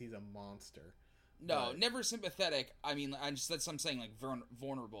sympathetic because he's a monster. No, never sympathetic. I mean, I'm saying like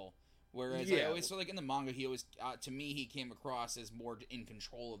vulnerable. Whereas I always feel like in the manga, he always to me he came across as more in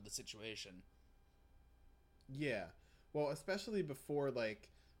control of the situation. Yeah, Well, especially before like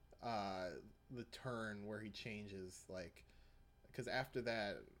the turn where he changes, like, because after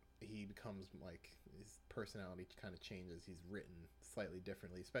that he becomes like his personality kind of changes. He's written slightly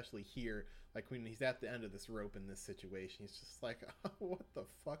differently, especially here. Like when he's at the end of this rope in this situation, he's just like, oh, what the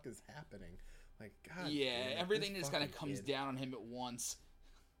fuck is happening? Like, God, Yeah, damn it, everything this just kind of fucking comes kid. down on him at once.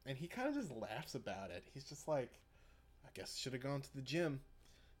 And he kind of just laughs about it. He's just like, I guess should have gone to the gym.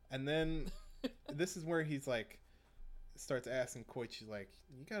 And then this is where he's like, starts asking Koichi like,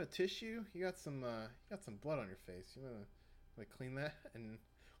 "You got a tissue? You got some blood on your face. You wanna like clean that?" And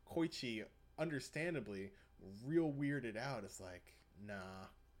Koichi, understandably, real weirded out, is like, "Nah,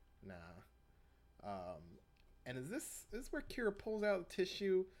 nah." And is where Kira pulls out the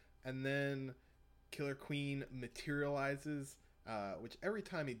tissue, and then Killer Queen materializes. Which every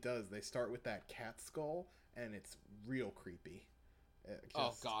time he does, they start with that cat skull, and it's real creepy.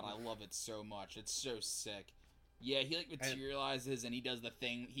 Oh god, I love it so much. It's so sick. Yeah, he like materializes and he does the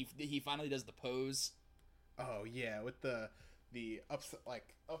thing. He finally does the pose. Oh yeah, with the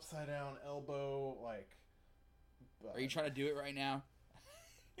upside down elbow, like. Are you trying to do it right now?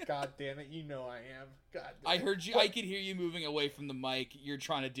 God damn it, you know I am. God damn I it. heard you. I could hear you moving away from the mic. You're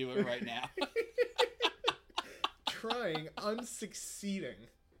trying to do it right now. Trying, unsucceeding.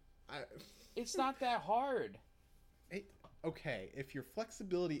 It's not that hard. Okay, if your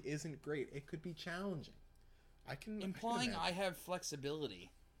flexibility isn't great, it could be challenging. Implying I have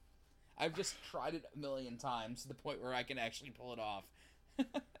flexibility. I've just tried it a million times to the point where I can actually pull it off.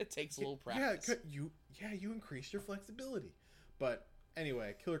 It takes a little practice. Yeah, you increase your flexibility. But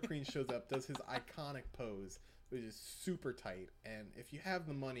anyway, Killer Queen shows up, does his iconic pose, which is super tight. And if you have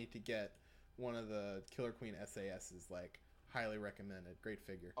the money to get one of the Killer Queen SASs, like, highly recommended. Great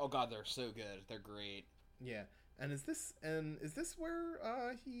figure. Oh god, they're so good. They're great. Yeah. And is this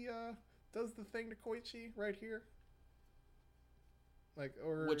where he does the thing to Koichi right here? Like,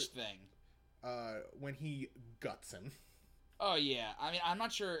 or which thing? When he guts him. Oh yeah. I mean, I'm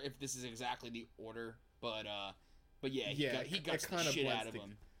not sure if this is exactly the order, but yeah, he guts the shit out of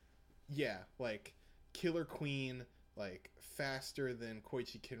him. Yeah, like Killer Queen, like faster than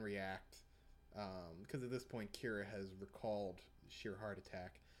Koichi can react. Because at this point, Kira has recalled sheer heart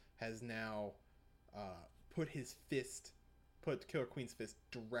attack, has now put Killer Queen's fist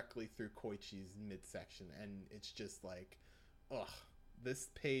directly through Koichi's midsection, and it's just like, ugh. This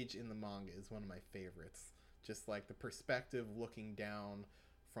page in the manga is one of my favorites. Just like the perspective looking down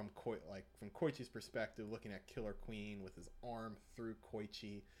from Koichi's perspective, looking at Killer Queen with his arm through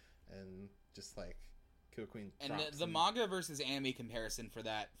Koichi, and just like Killer Queen. And the manga versus anime comparison for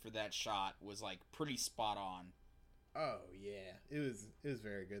that shot was like pretty spot on. Oh yeah, it was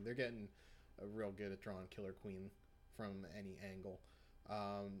very good. They're getting real good at drawing Killer Queen from any angle.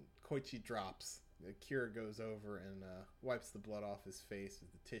 Koichi drops. Kira goes over and wipes the blood off his face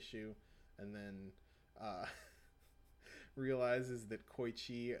with the tissue, and then realizes that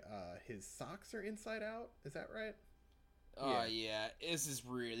Koichi, his socks are inside out. Is that right? Oh yeah. This is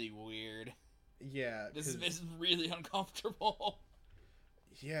really weird. Yeah, this is really uncomfortable.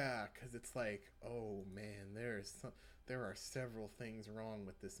 Yeah, because it's like, oh man, there are several things wrong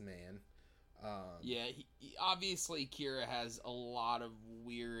with this man. Yeah, obviously Kira has a lot of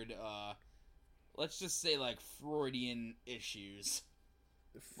weird, let's just say like Freudian issues.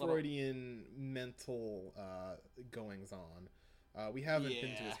 Freudian mental goings on. We haven't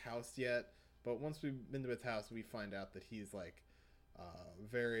been to his house yet, but once we've been to his house, we find out that he's like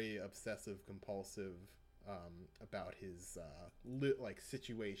very obsessive compulsive about his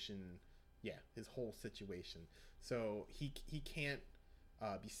situation. Yeah, his whole situation. So he can't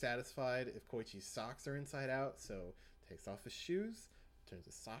be satisfied if Koichi's socks are inside out, so takes off his shoes, turns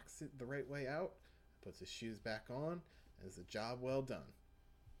his socks the right way out, puts his shoes back on, and it's a job well done.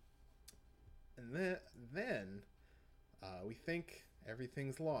 And then we think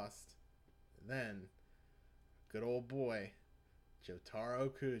everything's lost. Then good old boy Jotaro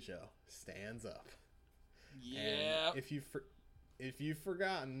Kujo stands up. Yeah. And if you've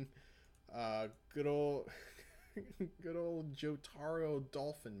forgotten, good old Jotaro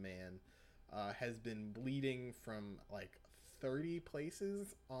Dolphin Man has been bleeding from like 30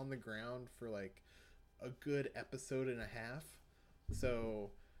 places on the ground for like a good episode and a half.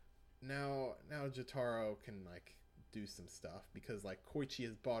 So now Jotaro can like do some stuff because like Koichi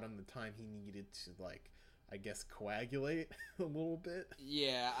has bought him the time he needed to like, I guess, coagulate a little bit.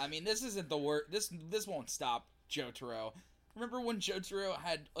 Yeah, I mean, this isn't the worst. This won't stop Jotaro. Remember when Jotaro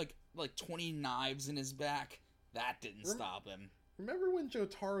had like 20 knives in his back? That didn't stop him. Remember when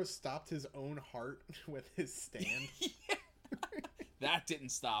Jotaro stopped his own heart with his stand? That didn't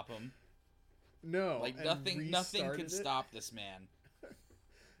stop him. No, Like and nothing can restarted it. stop this man.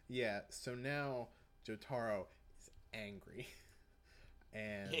 Yeah, so now Jotaro is angry.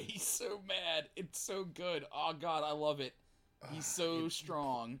 And Yeah, he's so mad. It's so good. Oh god, I love it. He's so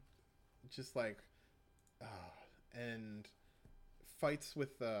strong. Just like and fights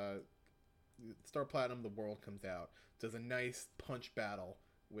with Star Platinum. The World comes out, does a nice punch battle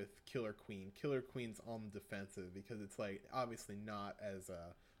with Killer Queen. Killer Queen's on the defensive because it's like obviously not as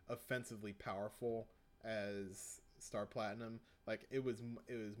offensively powerful as Star Platinum. Like it was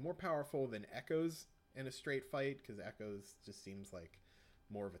more powerful than Echoes in a straight fight because Echoes just seems like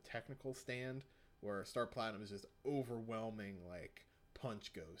more of a technical stand, where Star Platinum is just overwhelming like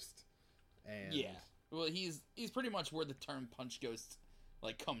punch ghost. And Yeah. Well, he's pretty much where the term punch ghost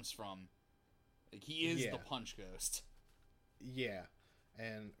like comes from. Like he is the punch ghost. Yeah.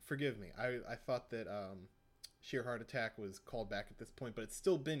 And forgive me, I thought that Sheer Heart Attack was called back at this point, but it's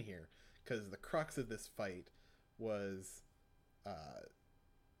still been here because the crux of this fight was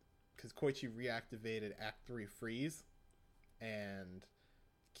because Koichi reactivated Act 3 Freeze, and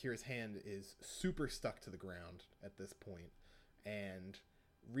Kira's hand is super stuck to the ground at this point, and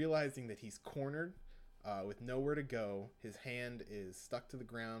realizing that he's cornered with nowhere to go, his hand is stuck to the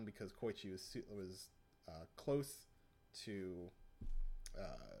ground because Koichi was close to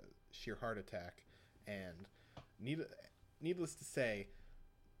Sheer Heart Attack, and needless to say,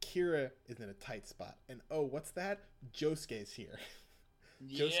 Kira is in a tight spot. And oh, what's that? Josuke's here.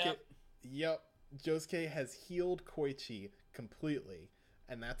 Yep. Josuke has healed Koichi completely,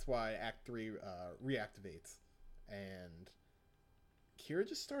 and that's why Act 3 reactivates. And Kira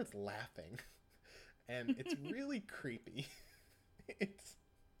just starts laughing, and it's really creepy.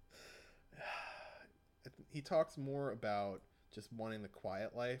 He talks more about just wanting the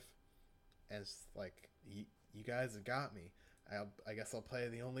quiet life, and it's like, you guys have got me. I guess I'll play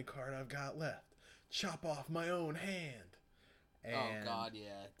the only card I've got left. Chop off my own hand. And oh god,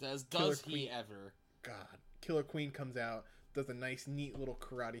 yeah. Does he ever? God. Killer Queen comes out, does a nice, neat little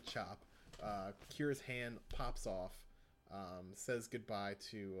karate chop. Kira's hand pops off, says goodbye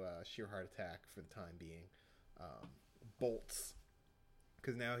to Sheer Heart Attack for the time being. Bolts,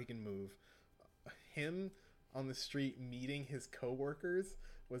 because now he can move. Him on the street meeting his coworkers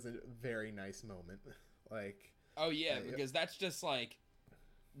was a very nice moment. Like, oh yeah, because that's just like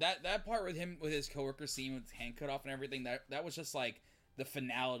that part with him with his coworker scene with his hand cut off and everything. That was just like the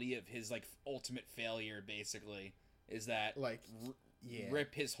finality of his like ultimate failure. Basically, is that like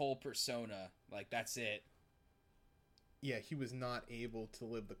rip his whole persona. Like that's it. Yeah, he was not able to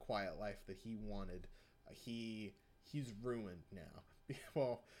live the quiet life that he wanted. He's ruined now.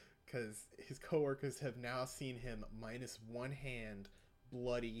 Well, because his coworkers have now seen him minus one hand,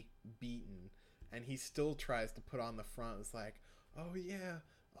 bloody, beaten, and he still tries to put on the front. It's like, oh yeah,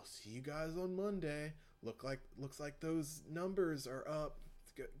 I'll see you guys on Monday. Looks like those numbers are up.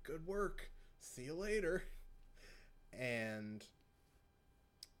 It's good work. See you later. And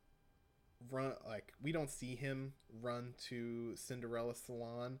we don't see him run to Cinderella's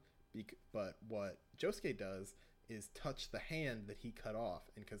salon, but what Josuke does is touch the hand that he cut off,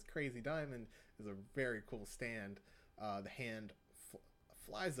 and because Crazy Diamond is a very cool stand, the hand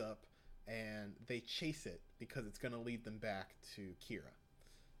flies up, and they chase it because it's going to lead them back to Kira.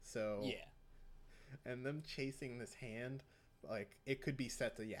 So yeah, and them chasing this hand, like it could be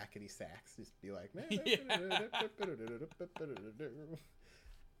set to Yakety Sax, just be like, man,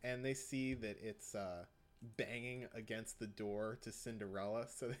 and they see that it's banging against the door to Cinderella,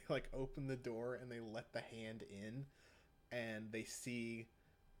 so they like open the door and they let the hand in, and they see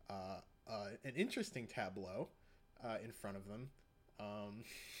an interesting tableau in front of them.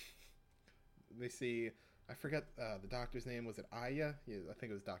 They see, I forget the doctor's name. Was it Aya? Yeah, I think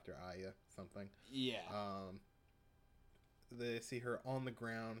it was Dr. Aya something. Yeah. They see her on the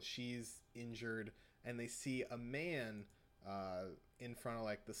ground. She's injured, and they see a man in front of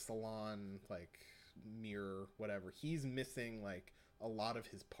like the salon like mirror, whatever. He's missing like a lot of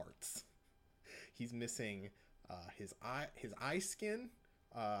his parts. He's missing his eye skin.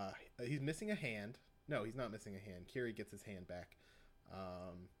 He's missing a hand. No, he's not missing a hand. Kiri gets his hand back.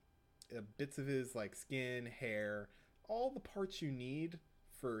 Bits of his like skin, hair, all the parts you need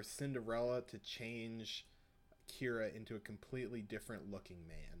for Cinderella to change Kira into a completely different looking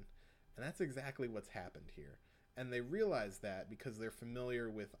man. And that's exactly what's happened here. And they realize that because they're familiar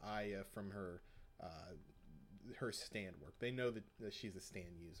with Aya from her stand work. They know that she's a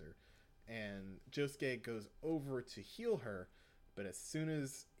stand user. And Josuke goes over to heal her, but as soon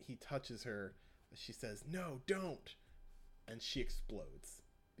as he touches her, she says, "No, don't!" And she explodes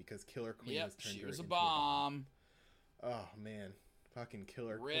because Killer Queen has turned her into a bomb. Oh man, fucking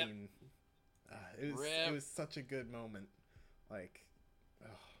Killer Queen. it was such a good moment. Like,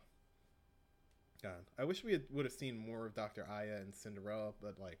 oh, God, I wish we would have seen more of Dr. Aya and Cinderella,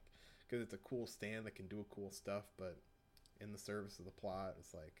 but like, because it's a cool stand that can do cool stuff, but in the service of the plot,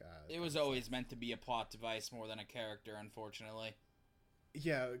 it's like it was always meant to be a plot device more than a character, unfortunately.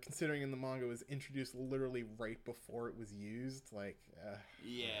 Yeah, considering in the manga it was introduced literally right before it was used, like,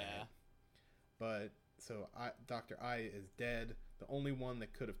 yeah. Right. But so Dr. Aya is dead. The only one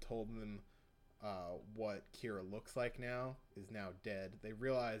that could have told them what Kira looks like now is now dead. They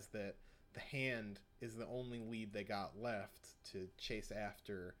realize that the hand is the only lead they got left to chase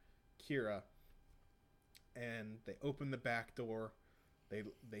after Kira, and they open the back door.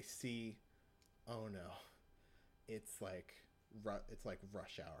 They see, oh no, it's like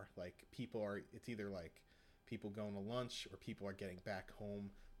rush hour. Like it's either like people going to lunch or people are getting back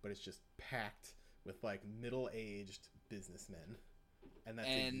home, but it's just packed with like middle-aged businessmen.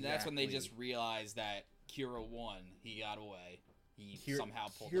 And that's when they just realized that Kira won. He got away. He somehow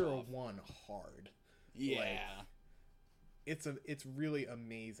pulled it off. Kira won hard. Yeah. Like, it's really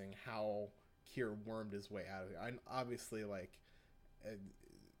amazing how Kira wormed his way out of it. I'm obviously like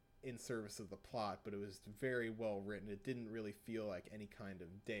in service of the plot, but it was very well written. It didn't really feel like any kind of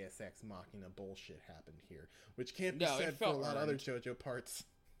Deus Ex Machina bullshit happened here, which can't be said for a lot of other JoJo parts.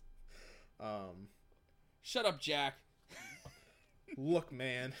 Shut up, Jack. Look,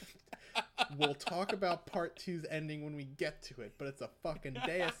 man, we'll talk about part 2's ending when we get to it, but it's a fucking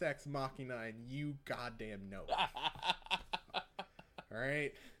Deus Ex Machina and you goddamn know it.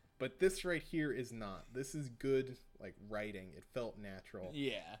 Alright? But this right here is not. This is good, like, writing. It felt natural.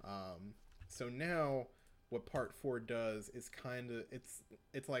 Yeah. So now, what part 4 does is kind of,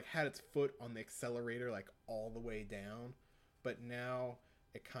 it's like had its foot on the accelerator, like, all the way down, but now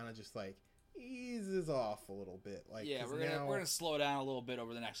it kind of just, like, eases off a little bit. Like, yeah, we're gonna slow down a little bit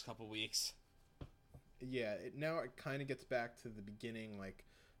over the next couple weeks. Yeah, now it kind of gets back to the beginning, like,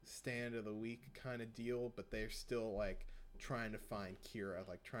 stand of the week kind of deal, but they're still, like, trying to find Kira,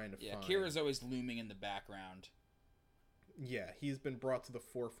 like, trying to find... Yeah, Kira's always looming in the background. Yeah, he's been brought to the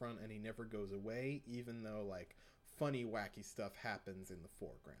forefront, and he never goes away, even though, like, funny, wacky stuff happens in the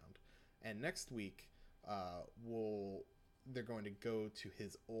foreground. And next week, they're going to go to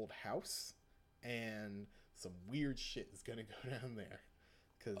his old house, and some weird shit is going to go down there.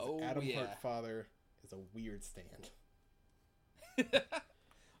 Because Adam Heartfather is a weird stand.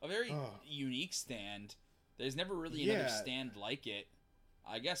 A very unique stand. There's never really another stand like it.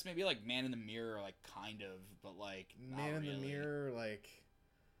 I guess maybe like Man in the Mirror, like kind of, but like Man in the Mirror, like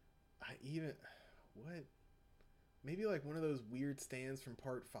maybe like one of those weird stands from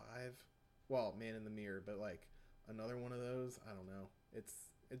part 5. Well, Man in the Mirror, but like another one of those. I don't know. It's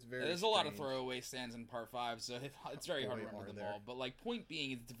very. There's strange. A lot of throwaway stands in part 5, so it's very hard to remember them all. But like point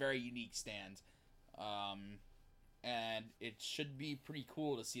being, it's a very unique stand. And it should be pretty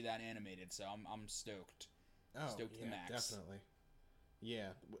cool to see that animated. So I'm stoked. Stoked to the max. Definitely. Yeah,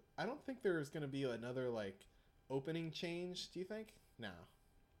 I don't think there's gonna be another like opening change. Do you think?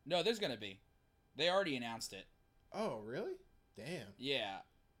 No, there's gonna be. They already announced it. Oh, really? Damn. Yeah.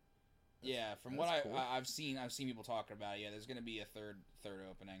 From what I've seen people talking about it. Yeah, there's gonna be a third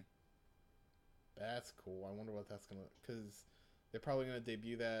opening. That's cool. I wonder what that's gonna, because they're probably gonna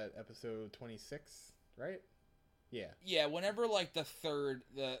debut that episode 26, right? Yeah. Yeah, whenever like the third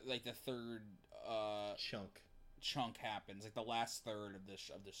chunk happens, like the last third of the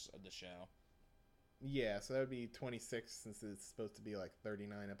show. Yeah, so that would be 26 since it's supposed to be like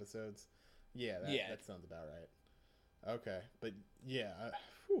 39 episodes. Yeah, that sounds about right. Okay, but yeah,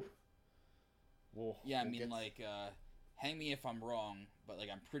 hang me if I'm wrong, but like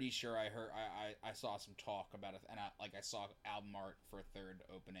I'm pretty sure I saw some talk about it, and I saw album art for a third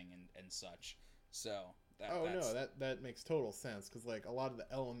opening and such. So that makes total sense, because like a lot of the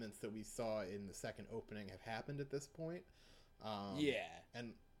elements that we saw in the second opening have happened at this point.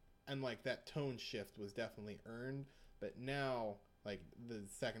 And like that tone shift was definitely earned, but now like the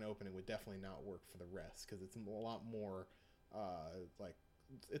second opening would definitely not work for the rest, because it's a lot more like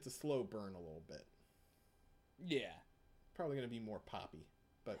it's a slow burn a little bit. Yeah, probably gonna be more poppy.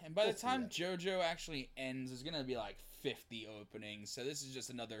 But and by the time JoJo actually ends, there's gonna be like 50 openings. So this is just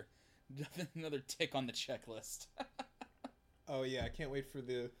another tick on the checklist. Oh yeah, I can't wait for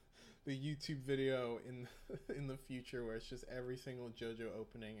the YouTube video in the future where it's just every single JoJo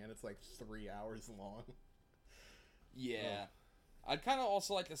opening and it's like 3 hours long. Yeah. I'd kind of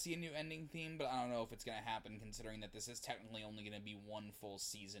also like to see a new ending theme, but I don't know if it's going to happen, considering that this is technically only going to be one full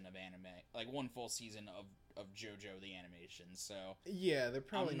season of anime. Like, one full season of JoJo the animation, so... Yeah, they're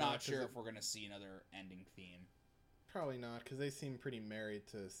probably I'm not sure if we're going to see another ending theme. Probably not, because they seem pretty married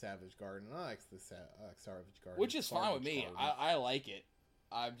to Savage Garden. I like the Savage Garden, which is fine with me. Garden. I like it.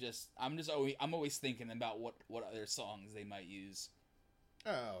 I'm always thinking about what other songs they might use.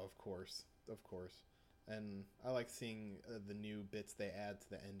 Oh, of course, and I like seeing the new bits they add to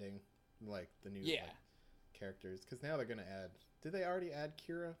the ending, like the new like, characters. Because now they're gonna add. Did they already add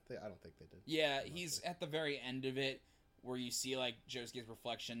Kira? I don't think they did. Yeah, he's at the very end of it, where you see like Josuke's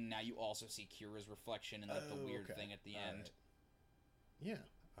reflection. Now you also see Kira's reflection and like the weird thing at the end. Right. Yeah.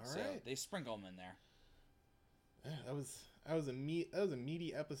 All so right. They sprinkle them in there. Yeah, that was a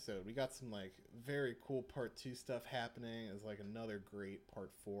meaty episode. We got some like very cool part 2 stuff happening. It's like another great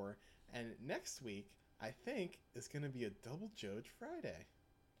part 4. And next week, I think, is going to be a double Joj Friday.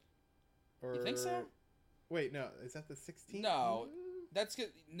 Or you think so? Wait, no, is that the 16th? No, that's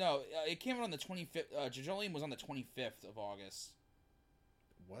good. No, it came out on the 25th. JoJolion was on the 25th of August.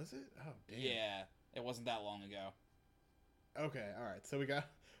 Was it? Oh, damn. Yeah, it wasn't that long ago. Okay, all right. So we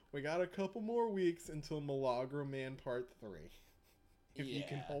got a couple more weeks until Milagro Man Part 3. If you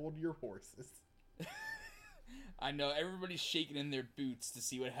can hold your horses. I know everybody's shaking in their boots to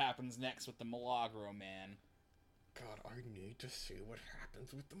see what happens next with the Milagro Man. God, I need to see what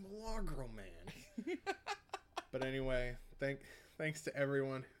happens with the Milagro Man. But anyway, thanks to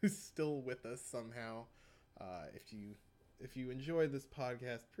everyone who's still with us somehow. If you enjoy this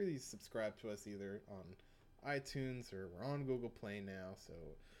podcast, please subscribe to us either on iTunes or we're on Google Play now. So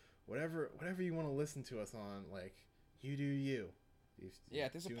whatever you want to listen to us on, like, you do you. Yeah,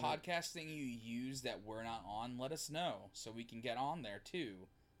 if there's a podcast thing you use that we're not on, let us know so we can get on there too.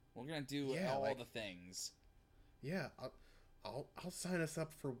 We're gonna do all the things. Yeah, I'll sign us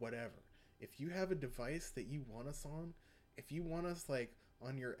up for whatever. If you have a device that you want us on, if you want us like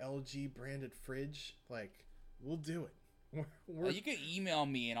on your LG branded fridge, like, we'll do it. You can email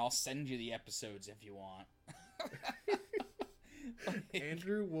me and I'll send you the episodes if you want.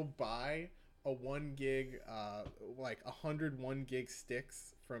 Andrew will buy a 1 gig, like 100 1 gig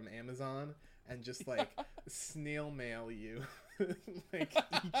sticks from Amazon and just like snail mail you like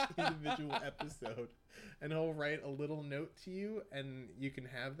each individual episode, and he'll write a little note to you and you can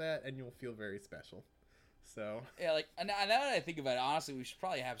have that and you'll feel very special. So yeah, like now that I think about it, honestly, we should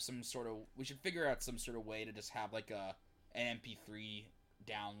probably have we should figure out some sort of way to just have like an MP3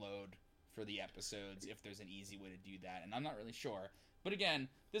 download for the episodes if there's an easy way to do that, and I'm not really sure. But again,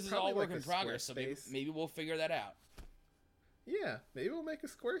 this is probably all work like in progress, so maybe we'll figure that out. Yeah, maybe we'll make a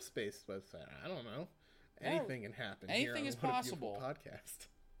Squarespace website. I don't know. Anything can happen. Anything is possible. Podcast.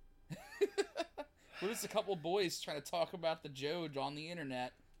 We're just a couple boys trying to talk about the Joj on the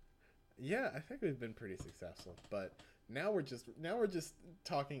internet. Yeah, I think we've been pretty successful, but now we're just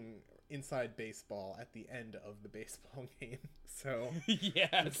talking inside baseball at the end of the baseball game. So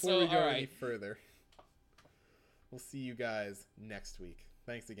yeah, before we go any further, we'll see you guys next week.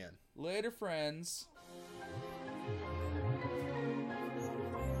 Thanks again. Later, friends.